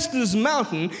says to this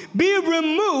mountain, "Be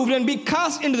removed and be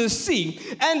cast into the sea,"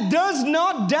 and does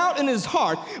not doubt in his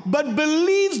heart, but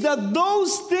believes that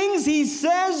those things he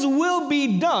says will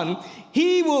be done,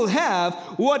 he will have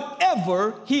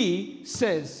whatever he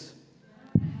says.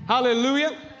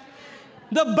 Hallelujah.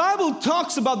 The Bible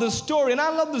talks about this story, and I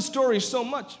love the story so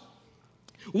much.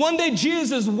 One day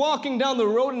Jesus is walking down the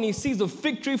road and he sees a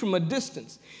fig tree from a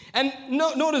distance. And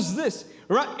notice this,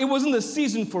 right? It wasn't the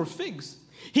season for figs.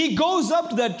 He goes up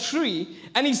to that tree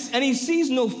and he sees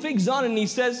no figs on it, and he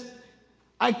says,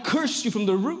 "I curse you from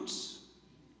the roots."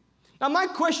 Now my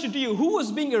question to you, who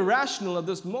was being irrational at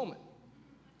this moment?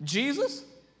 Jesus?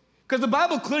 Because the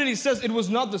Bible clearly says it was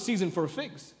not the season for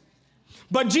figs.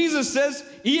 But Jesus says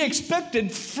he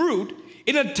expected fruit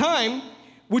in a time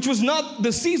which was not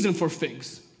the season for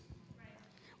figs.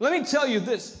 Let me tell you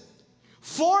this.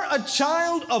 For a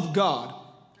child of God,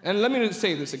 and let me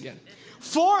say this again.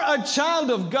 For a child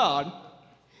of God,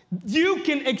 you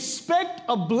can expect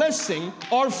a blessing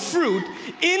or fruit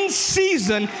in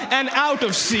season and out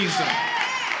of season.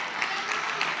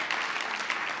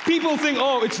 People think,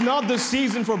 oh, it's not the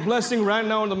season for blessing right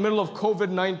now in the middle of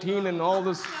COVID-19 and all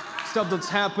this stuff that's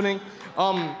happening.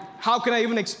 How can I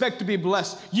even expect to be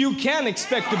blessed? You can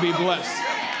expect to be blessed.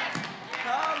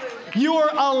 You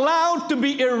are allowed to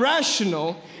be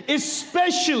irrational,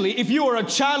 especially if you are a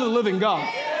child of the living God.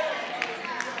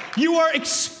 You are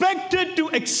expected to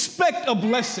expect a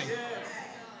blessing.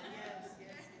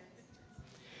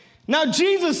 Now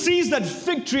Jesus sees that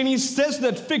fig tree and he says to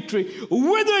that fig tree,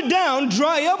 "Wither down,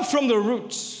 dry up from the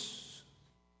roots."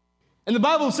 And the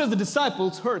Bible says the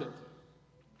disciples heard it.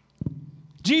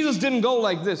 Jesus didn't go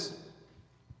like this.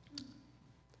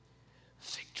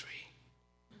 Fig tree.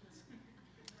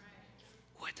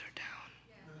 Wither down.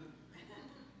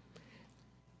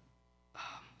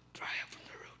 Dry up from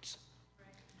the roots.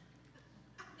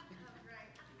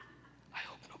 I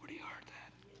hope nobody heard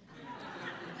that.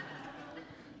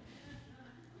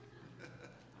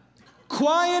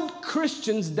 Quiet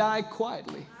Christians die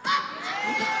quietly.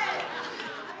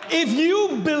 If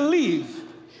you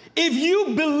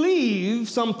believe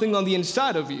something on the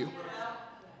inside of you,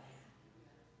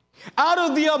 out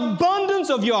of the abundance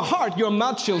of your heart, your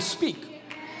mouth shall speak.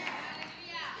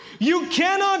 You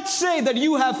cannot say that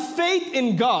you have faith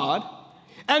in God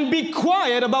and be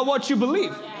quiet about what you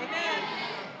believe.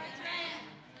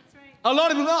 A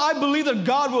lot of people, I believe that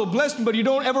God will bless me, but you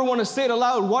don't ever want to say it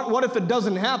aloud. What if it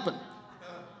doesn't happen?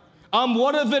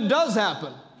 What if it does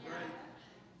happen?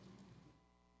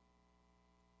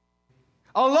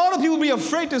 A lot of people be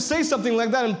afraid to say something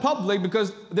like that in public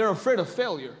because they're afraid of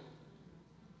failure.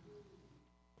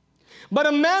 But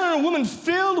a man or a woman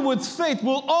filled with faith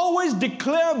will always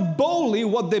declare boldly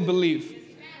what they believe.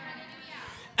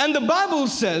 And the Bible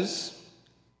says,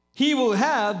 he will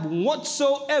have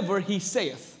whatsoever he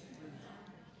saith.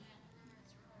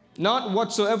 Not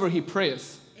whatsoever he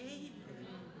prayeth.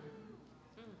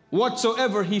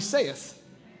 Whatsoever he saith.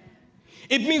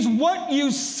 It means what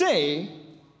you say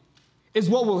is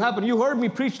what will happen. You heard me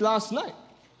preach last night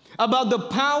about the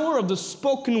power of the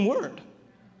spoken word.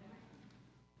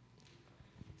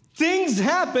 Things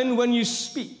happen when you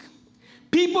speak.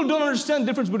 People don't understand the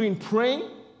difference between praying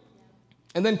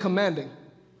and then commanding.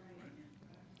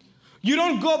 You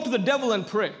don't go up to the devil and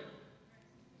pray.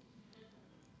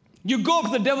 You go up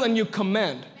to the devil and you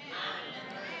command.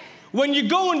 When you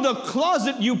go into the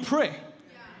closet, you pray.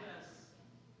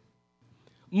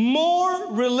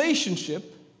 More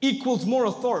relationship equals more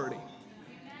authority.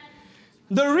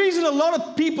 The reason a lot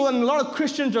of people and a lot of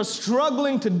Christians are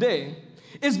struggling today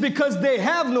is because they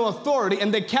have no authority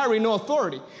and they carry no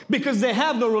authority because they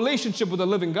have no relationship with the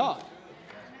living God.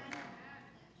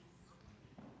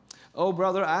 Oh,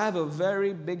 brother, I have a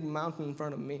very big mountain in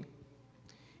front of me.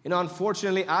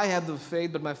 Unfortunately, I have the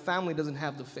faith, but my family doesn't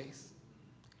have the faith.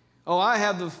 Oh, I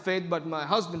have the faith, but my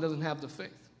husband doesn't have the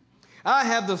faith. I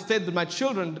have the faith, but my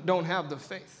children don't have the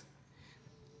faith.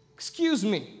 Excuse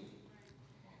me,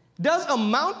 does a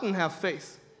mountain have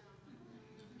faith?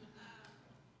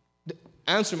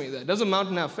 Answer me that. Does a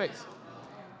mountain have faith?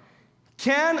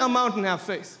 Can a mountain have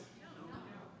faith?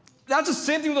 That's the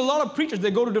same thing with a lot of preachers.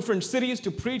 They go to different cities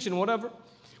to preach and whatever.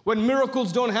 When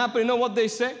miracles don't happen, you know what they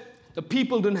say? The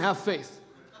people didn't have faith.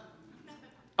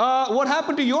 What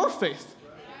happened to your faith?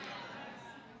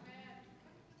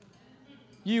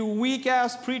 You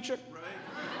weak-ass preacher.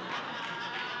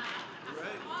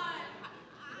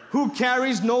 Who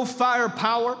carries no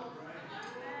firepower.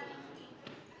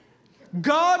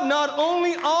 God not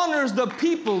only honors the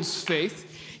people's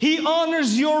faith, he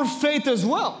honors your faith as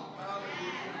well.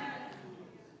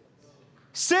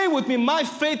 Say with me, my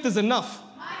faith is enough.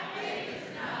 My faith is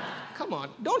enough. Come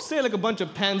on, don't say it like a bunch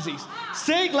of pansies.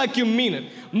 Say it like you mean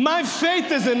it. My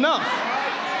faith is enough.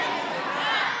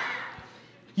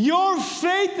 Your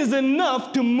faith is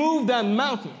enough to move that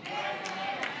mountain.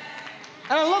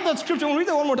 And I love that scripture. I'm going to read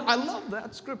that one more time. I love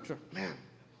that scripture. Man,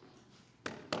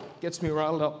 gets me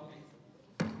riled up.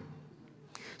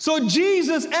 So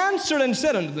Jesus answered and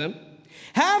said unto them,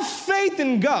 have faith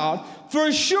in God, for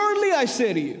assuredly I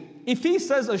say to you. If he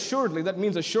says assuredly, that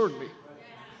means assuredly.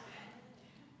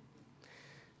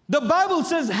 The Bible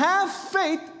says have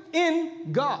faith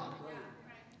in God.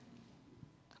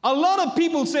 A lot of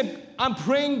people say, I'm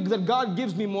praying that God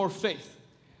gives me more faith.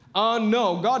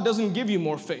 No, God doesn't give you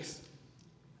more faith.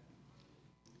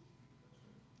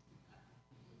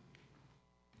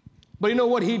 But you know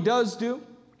what he does do?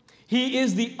 He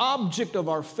is the object of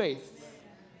our faith.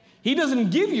 He doesn't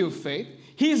give you faith.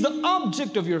 He is the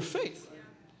object of your faith.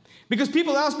 Because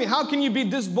people ask me, how can you be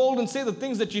this bold and say the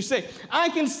things that you say? I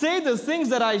can say the things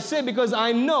that I say because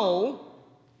I know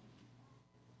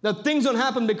that things don't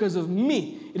happen because of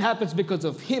me. It happens because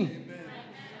of him.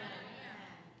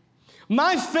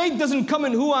 My faith doesn't come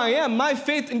in who I am. My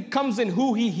faith comes in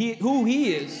who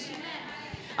he is.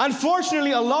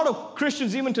 Unfortunately, a lot of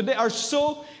Christians even today are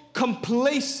so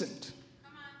complacent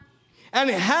and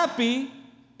happy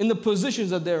in the positions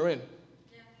that they're in.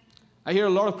 I hear a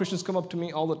lot of Christians come up to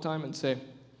me all the time and say,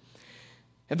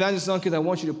 Evangelist Ankit, I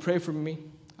want you to pray for me.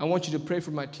 I want you to pray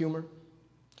for my tumor.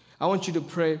 I want you to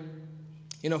pray,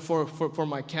 for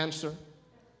my cancer.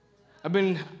 I've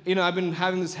been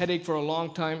having this headache for a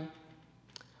long time.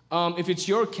 if it's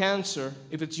your cancer,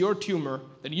 if it's your tumor,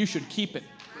 then you should keep it.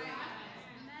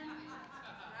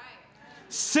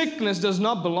 Sickness does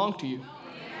not belong to you.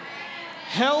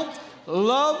 Health,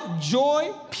 love,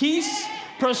 joy, peace,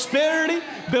 prosperity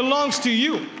belongs to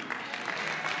you.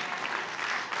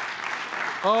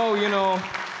 Oh,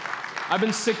 I've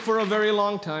been sick for a very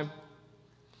long time.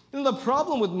 The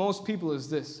problem with most people is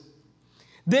this.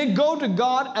 They go to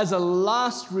God as a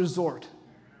last resort.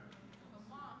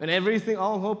 When everything,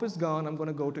 all hope is gone, I'm going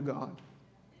to go to God.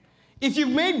 If you've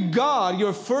made God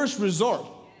your first resort,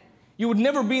 you would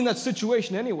never be in that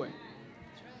situation anyway.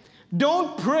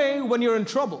 Don't pray when you're in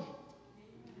trouble.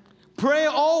 Pray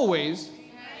always,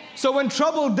 so when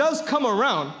trouble does come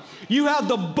around, you have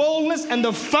the boldness and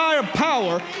the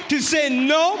firepower to say,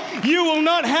 no, you will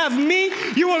not have me.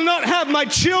 You will not have my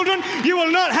children. You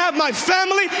will not have my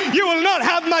family. You will not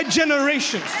have my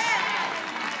generations.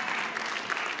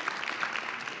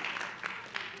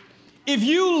 If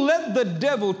you let the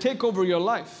devil take over your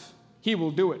life, he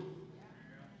will do it.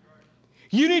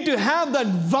 You need to have that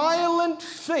violent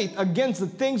faith against the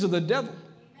things of the devil.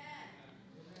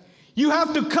 You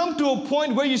have to come to a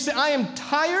point where you say, I am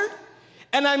tired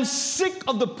and I'm sick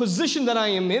of the position that I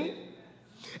am in,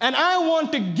 and I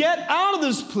want to get out of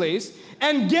this place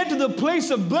and get to the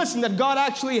place of blessing that God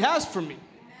actually has for me.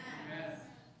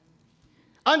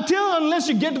 Unless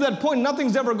you get to that point,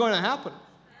 nothing's ever going to happen.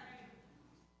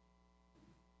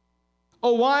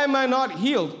 Oh, why am I not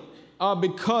healed?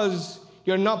 Because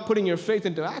you're not putting your faith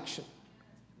into action.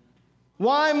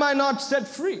 Why am I not set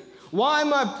free? Why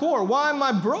am I poor? Why am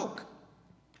I broke?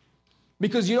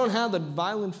 Because you don't have that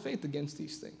violent faith against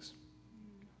these things.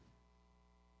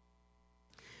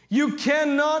 You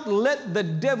cannot let the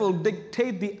devil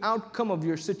dictate the outcome of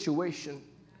your situation.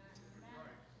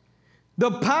 The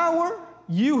power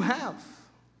you have.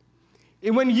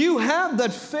 And when you have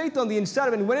that faith on the inside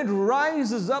of it, and when it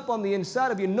rises up on the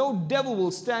inside of you, no devil will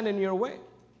stand in your way.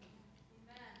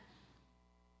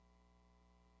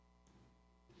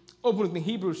 Open with me,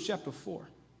 Hebrews chapter 4.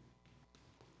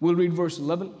 We'll read verse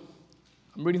 11.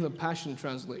 I'm reading the Passion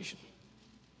Translation.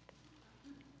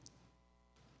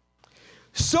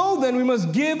 So then we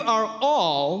must give our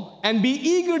all and be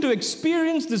eager to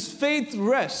experience this faith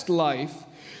rest life,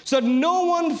 so that no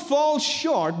one falls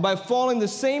short by following the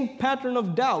same pattern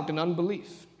of doubt and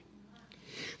unbelief.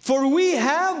 For we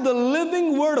have the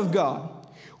living Word of God,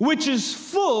 which is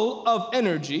full of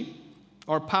energy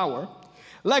or power,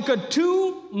 like a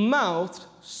two-mouthed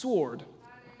sword.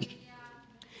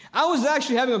 I was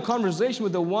actually having a conversation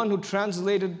with the one who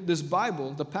translated this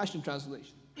Bible, the Passion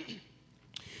Translation.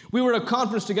 We were at a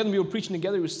conference together, and we were preaching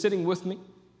together. He was sitting with me.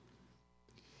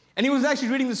 And he was actually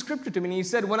reading the scripture to me, and he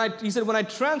said, when I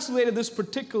translated this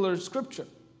particular scripture,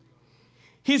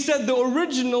 he said the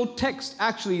original text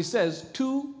actually says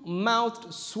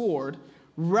two-mouthed sword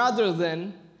rather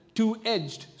than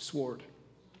two-edged sword.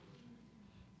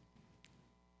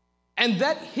 And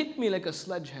that hit me like a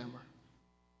sledgehammer.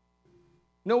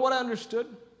 You know what I understood?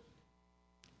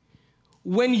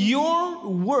 When your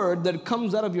word that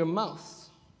comes out of your mouth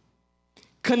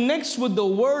connects with the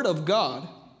Word of God,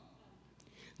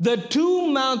 the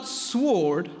two-mouthed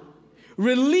sword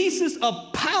releases a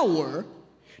power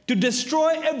to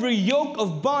destroy every yoke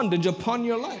of bondage upon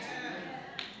your life.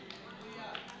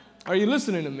 Are you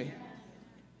listening to me?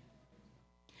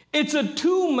 It's a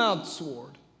two-mouthed sword.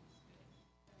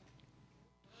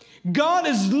 God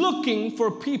is looking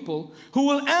for people who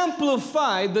will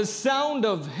amplify the sound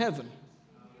of heaven.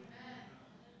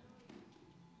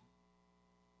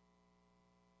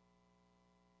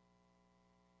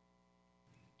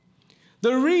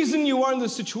 The reason you are in the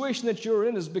situation that you're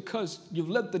in is because you've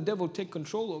let the devil take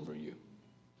control over you.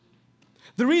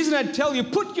 The reason I tell you,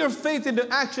 put your faith into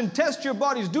action, test your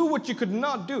bodies, do what you could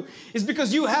not do, is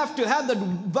because you have to have that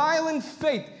violent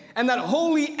faith and that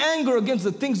holy anger against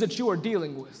the things that you are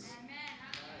dealing with.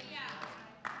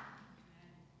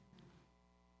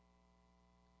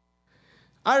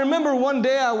 I remember one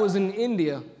day I was in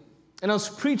India, and I was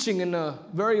preaching in a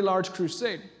very large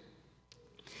crusade.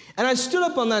 And I stood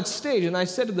up on that stage, and I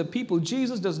said to the people,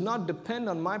 Jesus does not depend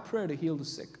on my prayer to heal the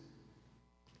sick.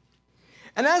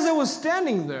 And as I was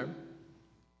standing there,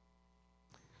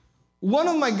 one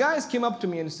of my guys came up to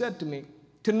me and said to me,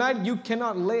 tonight you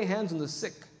cannot lay hands on the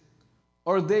sick,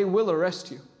 or they will arrest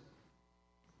you.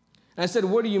 And I said,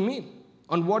 what do you mean?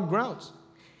 On what grounds?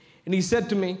 And he said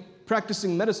to me,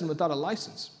 practicing medicine without a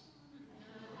license.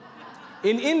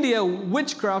 In India,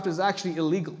 witchcraft is actually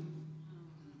illegal.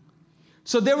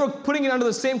 So they were putting it under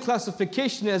the same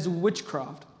classification as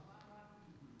witchcraft.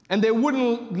 And they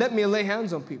wouldn't let me lay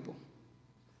hands on people.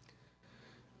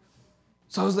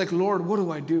 So I was like, Lord, what do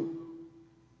I do?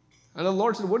 And the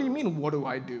Lord said, what do you mean, what do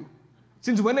I do?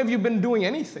 Since when have you been doing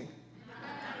anything?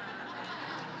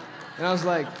 And I was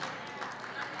like,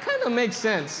 kind of makes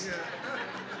sense.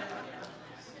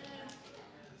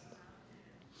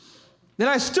 Then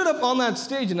I stood up on that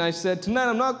stage and I said, tonight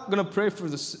I'm not going to pray for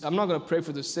the sick.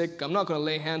 I'm not going to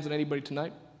lay hands on anybody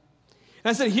tonight.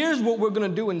 And I said, here's what we're going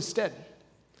to do instead.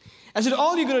 I said,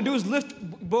 all you're going to do is lift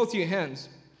both your hands.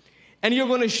 And you're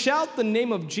going to shout the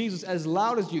name of Jesus as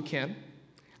loud as you can.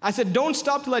 I said, don't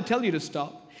stop till I tell you to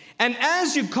stop. And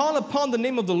as you call upon the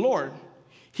name of the Lord,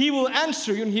 He will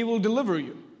answer you and He will deliver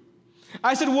you.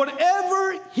 I said,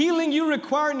 whatever healing you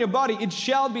require in your body, it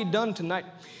shall be done tonight.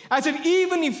 I said,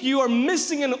 even if you are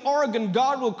missing an organ,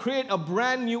 God will create a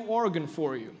brand new organ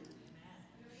for you.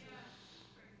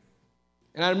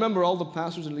 And I remember all the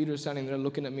pastors and leaders standing there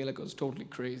looking at me like I was totally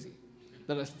crazy.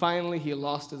 That finally he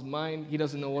lost his mind. He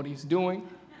doesn't know what he's doing.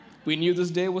 We knew this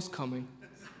day was coming.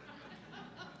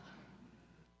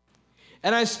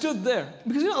 And I stood there.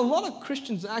 Because a lot of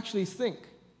Christians actually think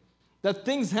that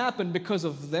things happen because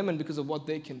of them and because of what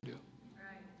they can do.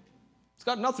 It's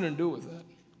got nothing to do with that.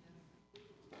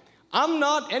 I'm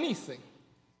not anything.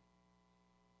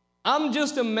 I'm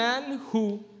just a man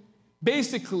who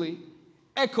basically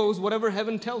echoes whatever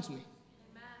heaven tells me.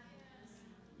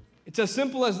 It's as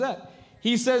simple as that.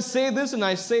 He says, say this, and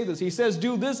I say this. He says,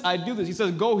 do this, I do this. He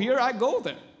says, go here, I go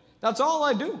there. That's all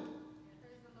I do.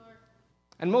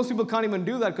 And most people can't even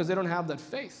do that because they don't have that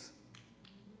faith.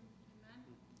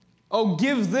 Oh,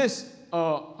 give this.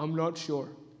 I'm not sure.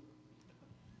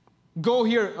 Go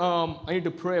here. I need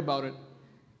to pray about it.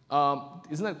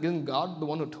 Isn't God the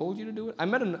one who told you to do it? I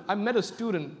met a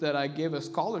student that I gave a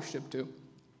scholarship to.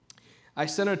 I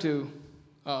sent her to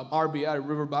RBI,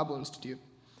 River Bible Institute.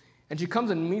 And she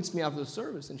comes and meets me after the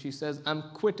service, and she says, I'm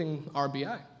quitting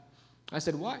RBI. I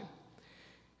said, why?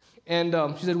 And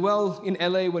she said, well, in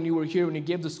LA, when you were here, when you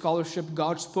gave the scholarship,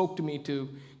 God spoke to me to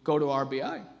go to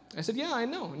RBI. I said, yeah, I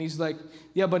know. And he's like,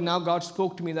 yeah, but now God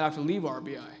spoke to me that I have to leave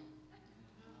RBI.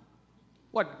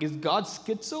 What, is God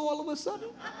schizo all of a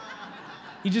sudden?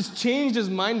 He just changed his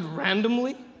mind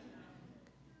randomly?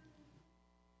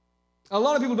 A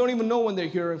lot of people don't even know when they're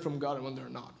hearing from God and when they're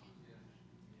not.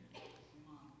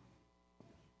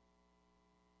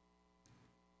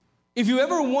 If you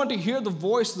ever want to hear the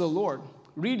voice of the Lord,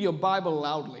 read your Bible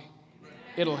loudly.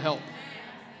 It'll help.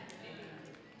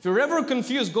 If you're ever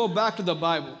confused, go back to the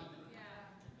Bible.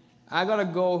 I got to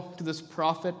go to this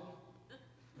prophet.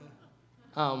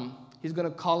 He's going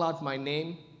to call out my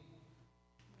name.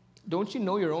 Don't you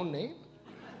know your own name?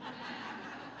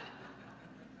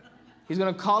 He's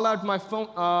going to call out my phone.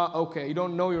 Okay, you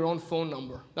don't know your own phone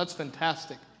number. That's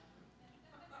fantastic.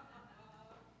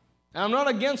 And I'm not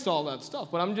against all that stuff,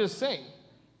 but I'm just saying,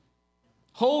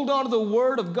 hold on to the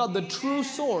Word of God, the true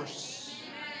source.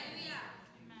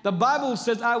 The Bible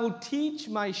says, I will teach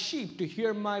my sheep to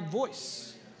hear my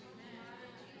voice.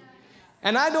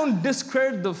 And I don't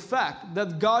discredit the fact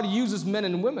that God uses men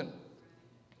and women.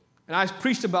 And I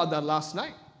preached about that last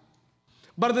night.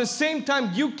 But at the same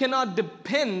time, you cannot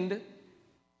depend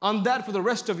on that for the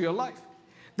rest of your life.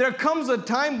 There comes a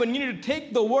time when you need to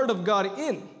take the Word of God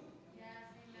in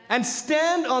and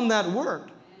stand on that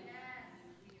Word.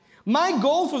 My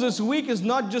goal for this week is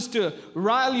not just to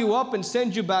rile you up and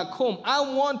send you back home. I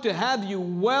want to have you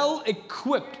well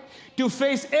equipped to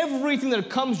face everything that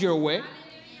comes your way,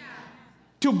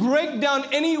 to break down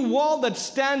any wall that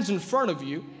stands in front of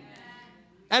you.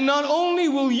 And not only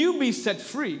will you be set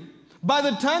free, by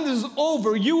the time this is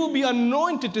over, you will be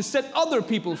anointed to set other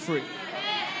people free.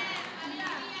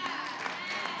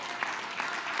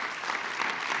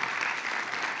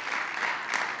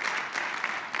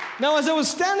 Now, as I was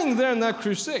standing there in that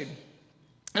crusade,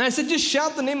 and I said, just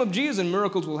shout the name of Jesus and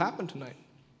miracles will happen tonight.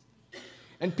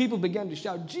 And people began to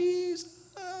shout,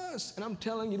 Jesus. And I'm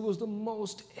telling you, it was the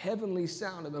most heavenly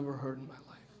sound I've ever heard in my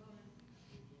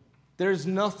life. There's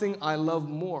nothing I love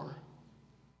more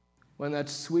when that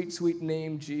sweet, sweet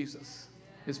name, Jesus,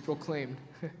 is proclaimed.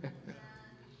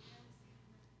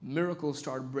 Miracles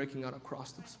started breaking out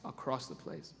across the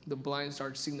place. The blind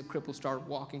started seeing, the cripples started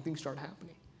walking, things started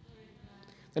happening.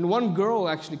 And one girl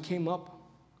actually came up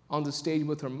on the stage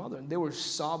with her mother, and they were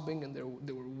sobbing and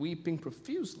they were weeping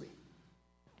profusely.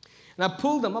 And I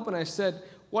pulled them up and I said,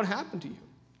 what happened to you?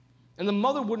 And the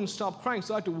mother wouldn't stop crying,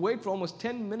 so I had to wait for almost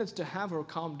 10 minutes to have her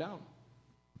calm down.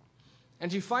 And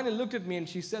she finally looked at me and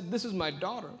she said, this is my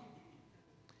daughter.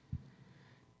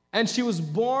 And she was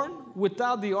born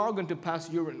without the organ to pass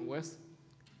urine with.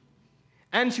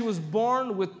 And she was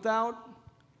born without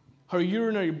her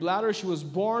urinary bladder. She was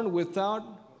born without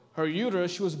her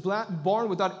uterus, she was born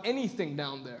without anything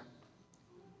down there.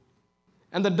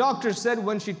 And the doctor said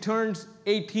when she turns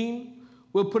 18,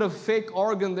 we'll put a fake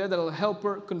organ there that'll help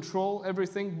her control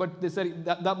everything, but they said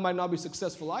that might not be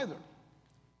successful either.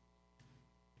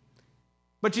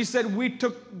 But she said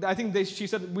she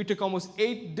said we took almost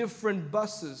 8 different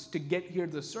buses to get here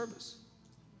to the service.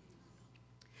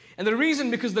 And the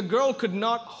reason, because the girl could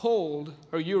not hold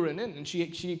her urine in, and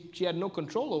she had no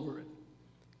control over it.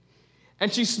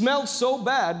 And she smelled so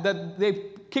bad that they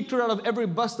kicked her out of every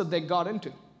bus that they got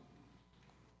into.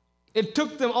 It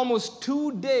took them almost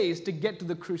 2 days to get to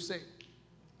the crusade.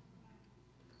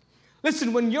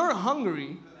 Listen, when you're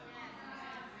hungry,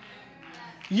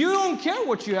 you don't care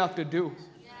what you have to do.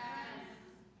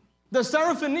 The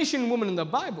Syrophoenician woman in the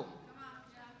Bible,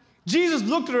 Jesus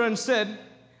looked at her and said,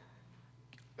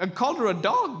 and called her a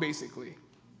dog, basically.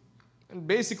 And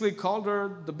basically called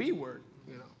her the B word,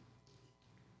 you know.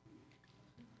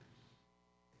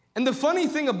 And the funny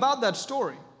thing about that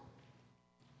story,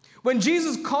 when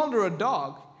Jesus called her a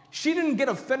dog, she didn't get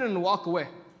offended and walk away.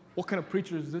 What kind of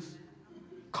preacher is this?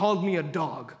 Called me a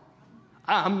dog.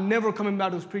 I'm never coming back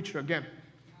to this preacher again.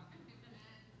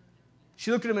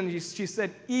 She looked at him and she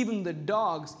said, even the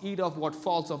dogs eat off what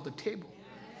falls off the table.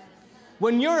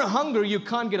 When you're hungry, you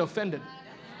can't get offended.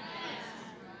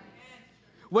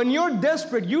 When you're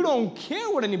desperate, you don't care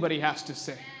what anybody has to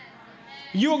say.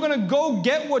 You're going to go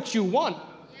get what you want.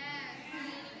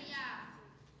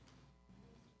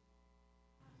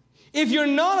 If you're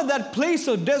not at that place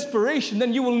of desperation,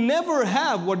 then you will never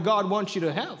have what God wants you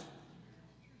to have.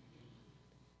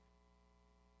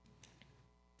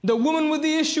 The woman with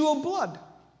the issue of blood.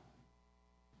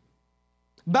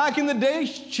 Back in the day,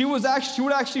 she would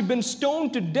actually been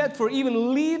stoned to death for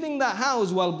even leaving the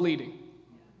house while bleeding.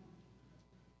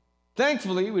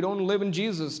 Thankfully, we don't live in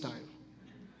Jesus' time.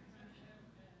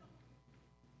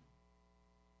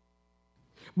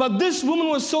 But this woman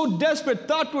was so desperate,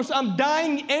 thought to herself, I'm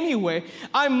dying anyway.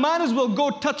 I might as well go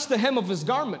touch the hem of his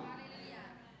garment.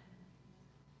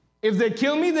 If they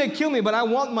kill me, but I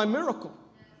want my miracle.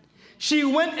 She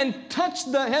went and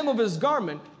touched the hem of his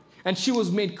garment, and she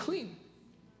was made clean.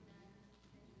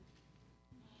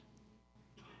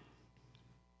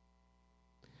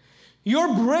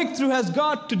 Your breakthrough has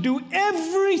got to do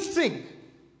everything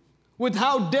with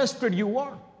how desperate you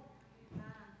are.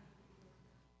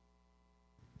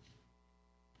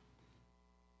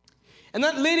 And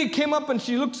that lady came up and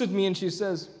she looks at me and she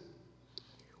says,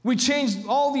 we changed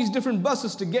all these different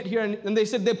buses to get here, and they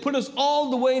said they put us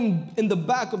all the way in the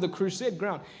back of the crusade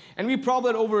ground. And we probably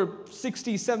had over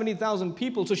 60, 70,000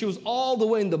 people, so she was all the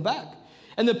way in the back.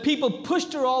 And the people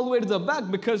pushed her all the way to the back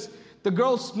because the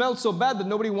girl smelled so bad that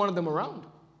nobody wanted them around.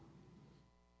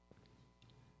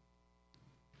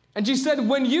 And she said,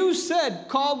 when you said,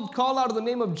 call out of the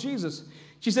name of Jesus,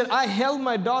 she said, I held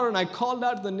my daughter and I called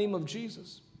out the name of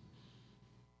Jesus.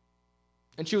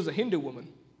 And she was a Hindu woman.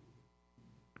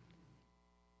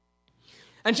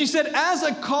 And she said, as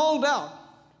I called out,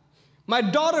 my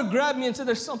daughter grabbed me and said,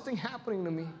 there's something happening to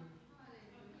me.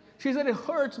 She said, it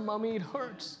hurts, Mommy, it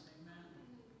hurts.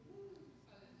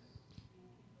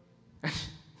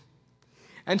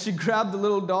 And she grabbed the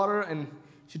little daughter and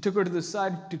she took her to the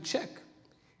side to check.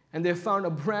 And they found a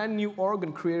brand new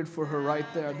organ created for her right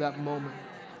there at that moment.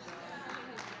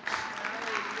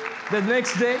 The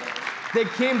next day, they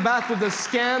came back with the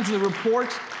scans, the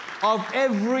reports of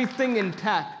everything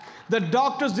intact. The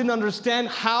doctors didn't understand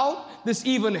how this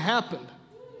even happened.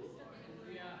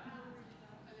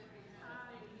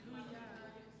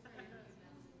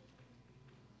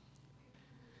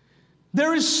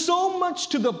 There is so much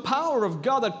to the power of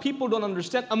God that people don't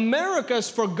understand. America has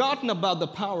forgotten about the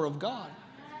power of God.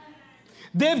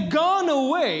 They've gone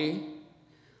away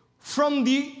from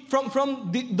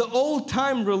the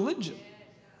old-time religion.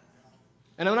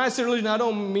 And when I say religion, I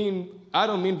don't mean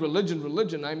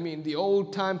religion. I mean the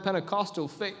old-time Pentecostal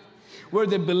faith, where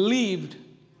they believed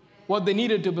what they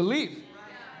needed to believe.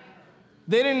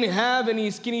 They didn't have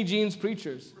any skinny jeans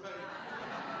preachers.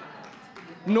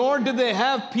 Nor did they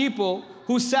have people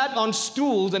who sat on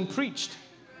stools and preached.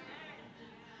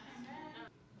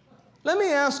 Let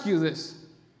me ask you this.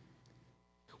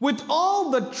 With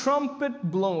all the trumpet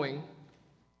blowing,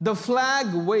 the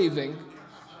flag waving,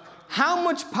 how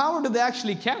much power do they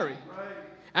actually carry?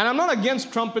 And I'm not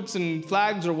against trumpets and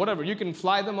flags or whatever. You can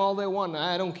fly them all they want.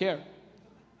 I don't care.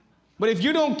 But if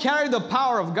you don't carry the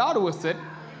power of God with it,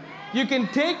 you can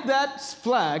take that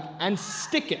flag and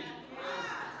stick it.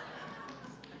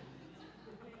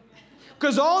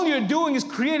 Because all you're doing is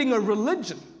creating a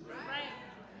religion.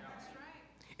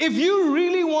 If you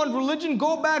really want religion,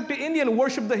 go back to India and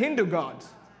worship the Hindu gods.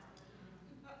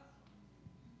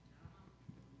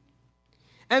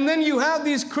 And then you have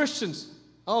these Christians.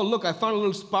 Oh, look, I found a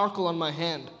little sparkle on my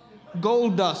hand.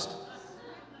 Gold dust.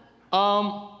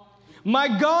 My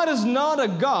God is not a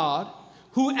God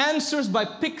who answers by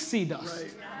pixie dust.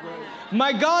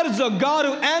 My God is a God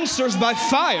who answers by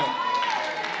fire.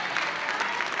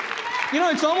 You know,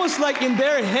 it's almost like in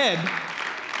their head,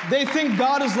 they think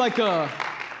God is like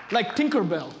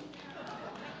Tinkerbell.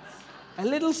 A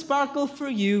little sparkle for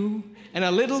you, and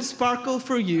a little sparkle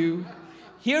for you.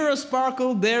 Here a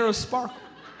sparkle, there a sparkle.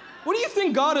 What do you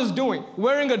think God is doing?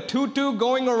 Wearing a tutu,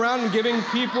 going around and giving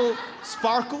people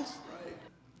sparkles?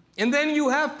 And then you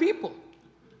have people.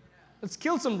 Let's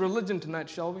kill some religion tonight,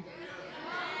 shall we?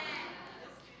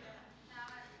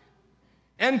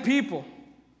 And people.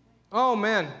 Oh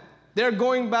man, they're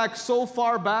going back so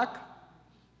far back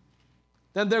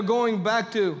that they're going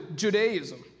back to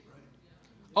Judaism.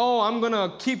 Oh, I'm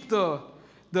gonna keep the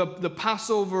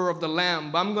Passover of the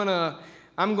lamb. I'm gonna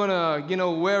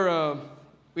wear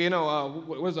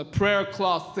a prayer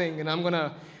cloth thing, and I'm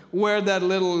gonna wear that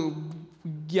little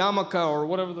yarmulke or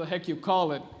whatever the heck you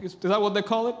call it. Is that what they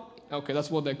call it? Okay, that's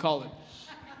what they call it.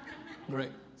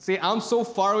 Right. See, I'm so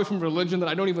far away from religion that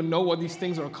I don't even know what these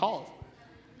things are called.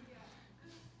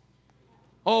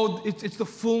 Oh, it's the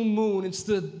full moon. It's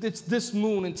this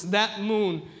moon. It's that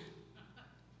moon.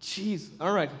 Jeez.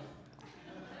 All right.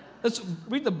 Let's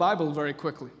read the Bible very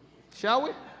quickly, shall we?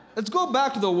 Let's go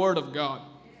back to the Word of God.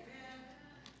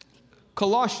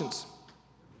 Colossians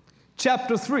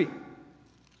chapter 3.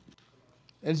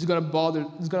 And it's going to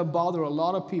bother a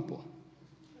lot of people.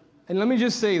 And let me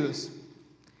just say this.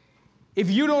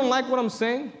 If you don't like what I'm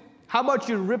saying, how about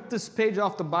you rip this page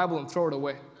off the Bible and throw it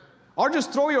away? Or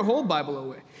just throw your whole Bible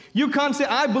away. You can't say,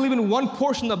 I believe in one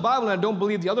portion of the Bible and I don't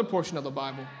believe the other portion of the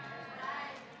Bible.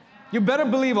 You better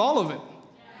believe all of it.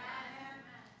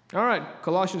 All right,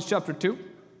 Colossians chapter 2,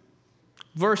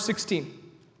 verse 16.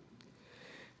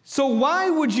 So why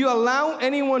would you allow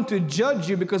anyone to judge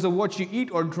you because of what you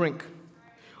eat or drink?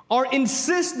 Or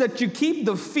insist that you keep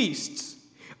the feasts,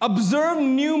 observe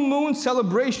new moon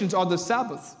celebrations or the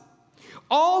Sabbath?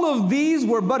 All of these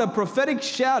were but a prophetic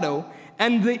shadow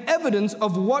and the evidence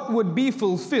of what would be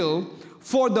fulfilled,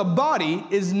 for the body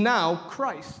is now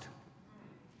Christ.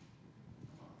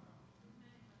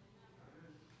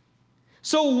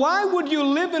 So why would you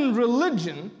live in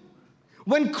religion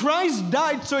when Christ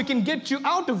died so he can get you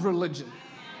out of religion?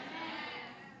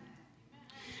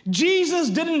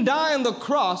 Jesus didn't die on the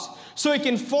cross so he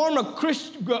can form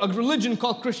a religion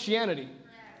called Christianity.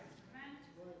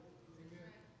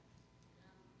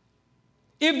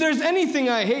 If there's anything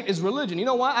I hate is religion. You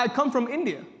know why? I come from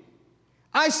India.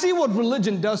 I see what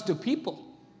religion does to people.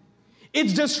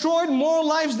 It's destroyed more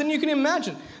lives than you can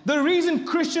imagine. The reason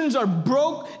Christians are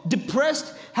broke,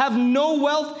 depressed, have no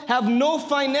wealth, have no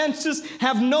finances,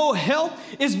 have no health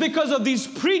is because of these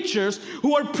preachers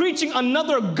who are preaching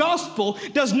another gospel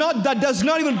that does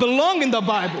not even belong in the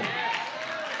Bible.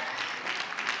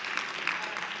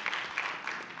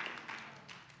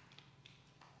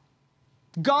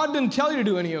 God didn't tell you to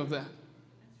do any of that.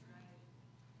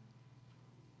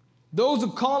 Those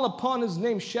who call upon his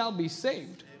name shall be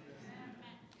saved.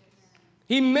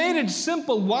 He made it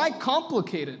simple. Why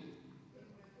complicate it?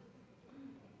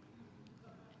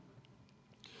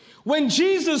 When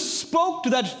Jesus spoke to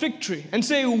that fig tree and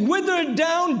say, wither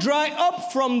down, dry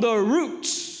up from the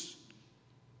roots,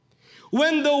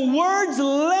 when the words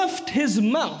left his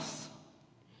mouth,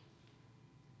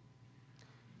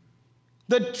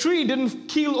 the tree didn't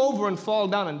keel over and fall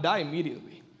down and die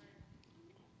immediately.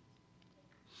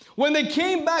 When they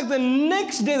came back the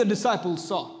next day, the disciples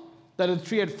saw that the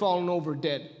tree had fallen over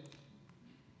dead.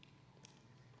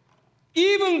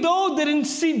 Even though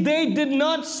they did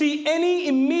not see any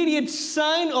immediate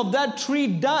sign of that tree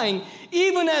dying,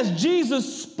 even as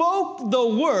Jesus spoke the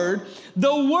word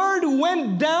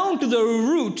went down to the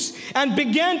roots and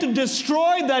began to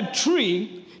destroy that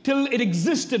tree till it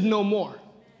existed no more.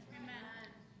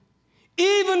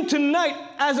 Even tonight,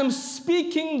 as I'm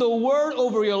speaking the word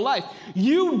over your life,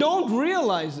 you don't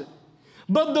realize it.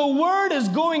 But the word is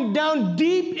going down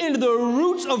deep into the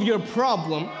roots of your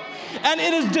problem, and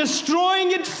it is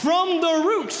destroying it from the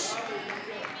roots.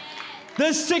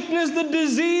 The sickness, the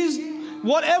disease,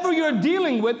 whatever you're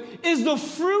dealing with is the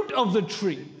fruit of the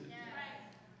tree.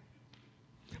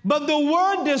 But the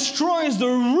word destroys the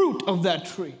root of that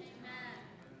tree.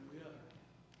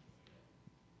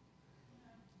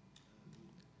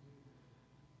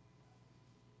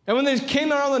 And when they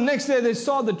came around the next day, they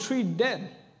saw the tree dead.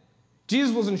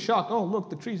 Jesus was in shock. Oh, look,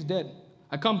 the tree's dead.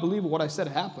 I can't believe what I said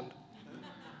happened.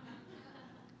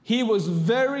 He was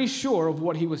very sure of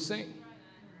what he was saying.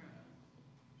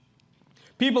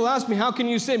 People ask me, how can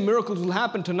you say miracles will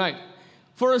happen tonight?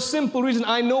 For a simple reason,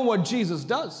 I know what Jesus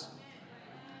does.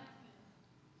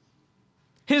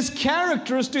 His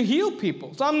character is to heal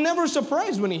people. So I'm never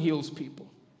surprised when he heals people.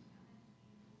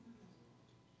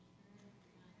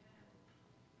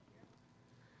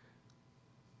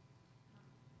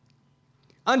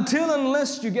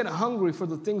 Unless you get hungry for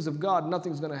the things of God,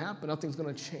 nothing's going to happen. Nothing's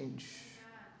going to change.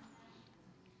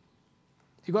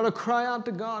 You got to cry out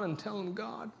to God and tell him,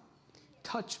 God,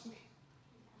 touch me.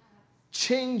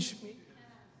 Change me.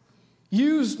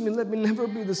 Use me. Let me never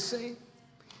be the same.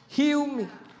 Heal me.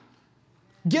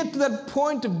 Get to that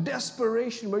point of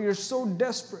desperation where you're so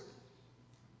desperate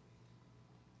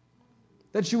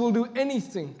that you will do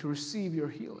anything to receive your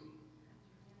healing.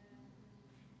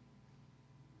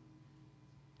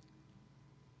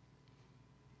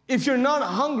 If you're not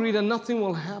hungry, then nothing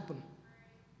will happen.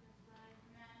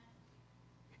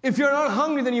 If you're not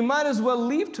hungry, then you might as well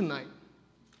leave tonight.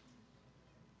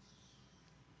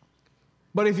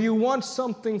 But if you want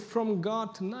something from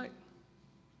God tonight,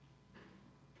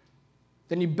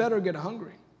 then you better get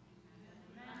hungry.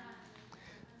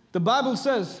 The Bible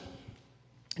says,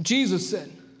 Jesus said,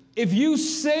 if you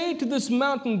say to this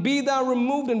mountain, be thou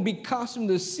removed and be cast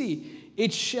into the sea,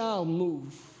 it shall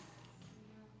move.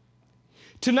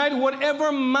 Tonight,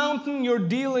 whatever mountain you're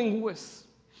dealing with,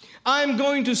 I'm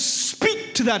going to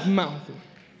speak to that mountain.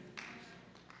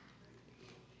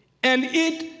 And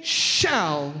it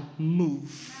shall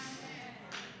move.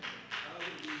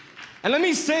 And let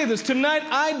me say this, tonight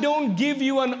I don't give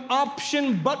you an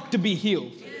option but to be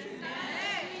healed.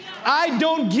 I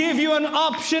don't give you an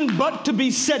option but to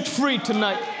be set free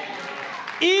tonight.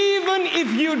 Even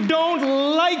if you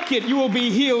don't like it, you will be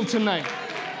healed tonight.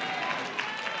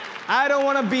 I don't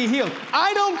want to be healed.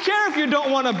 I don't care if you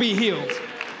don't want to be healed.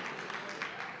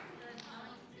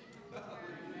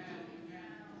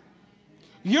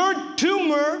 Your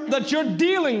tumor that you're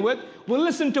dealing with will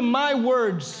listen to my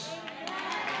words.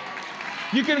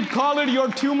 You can call it your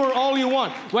tumor all you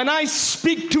want. When I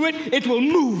speak to it, it will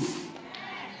move.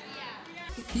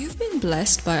 If you've been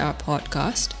blessed by our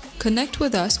podcast, connect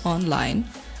with us online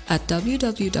at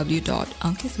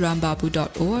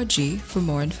www.ankithrambabu.org for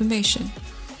more information.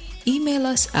 Email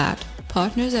us at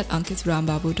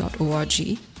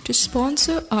partners@ankithrambabu.org to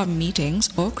sponsor our meetings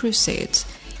or crusades,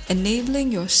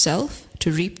 enabling yourself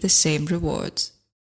to reap the same rewards.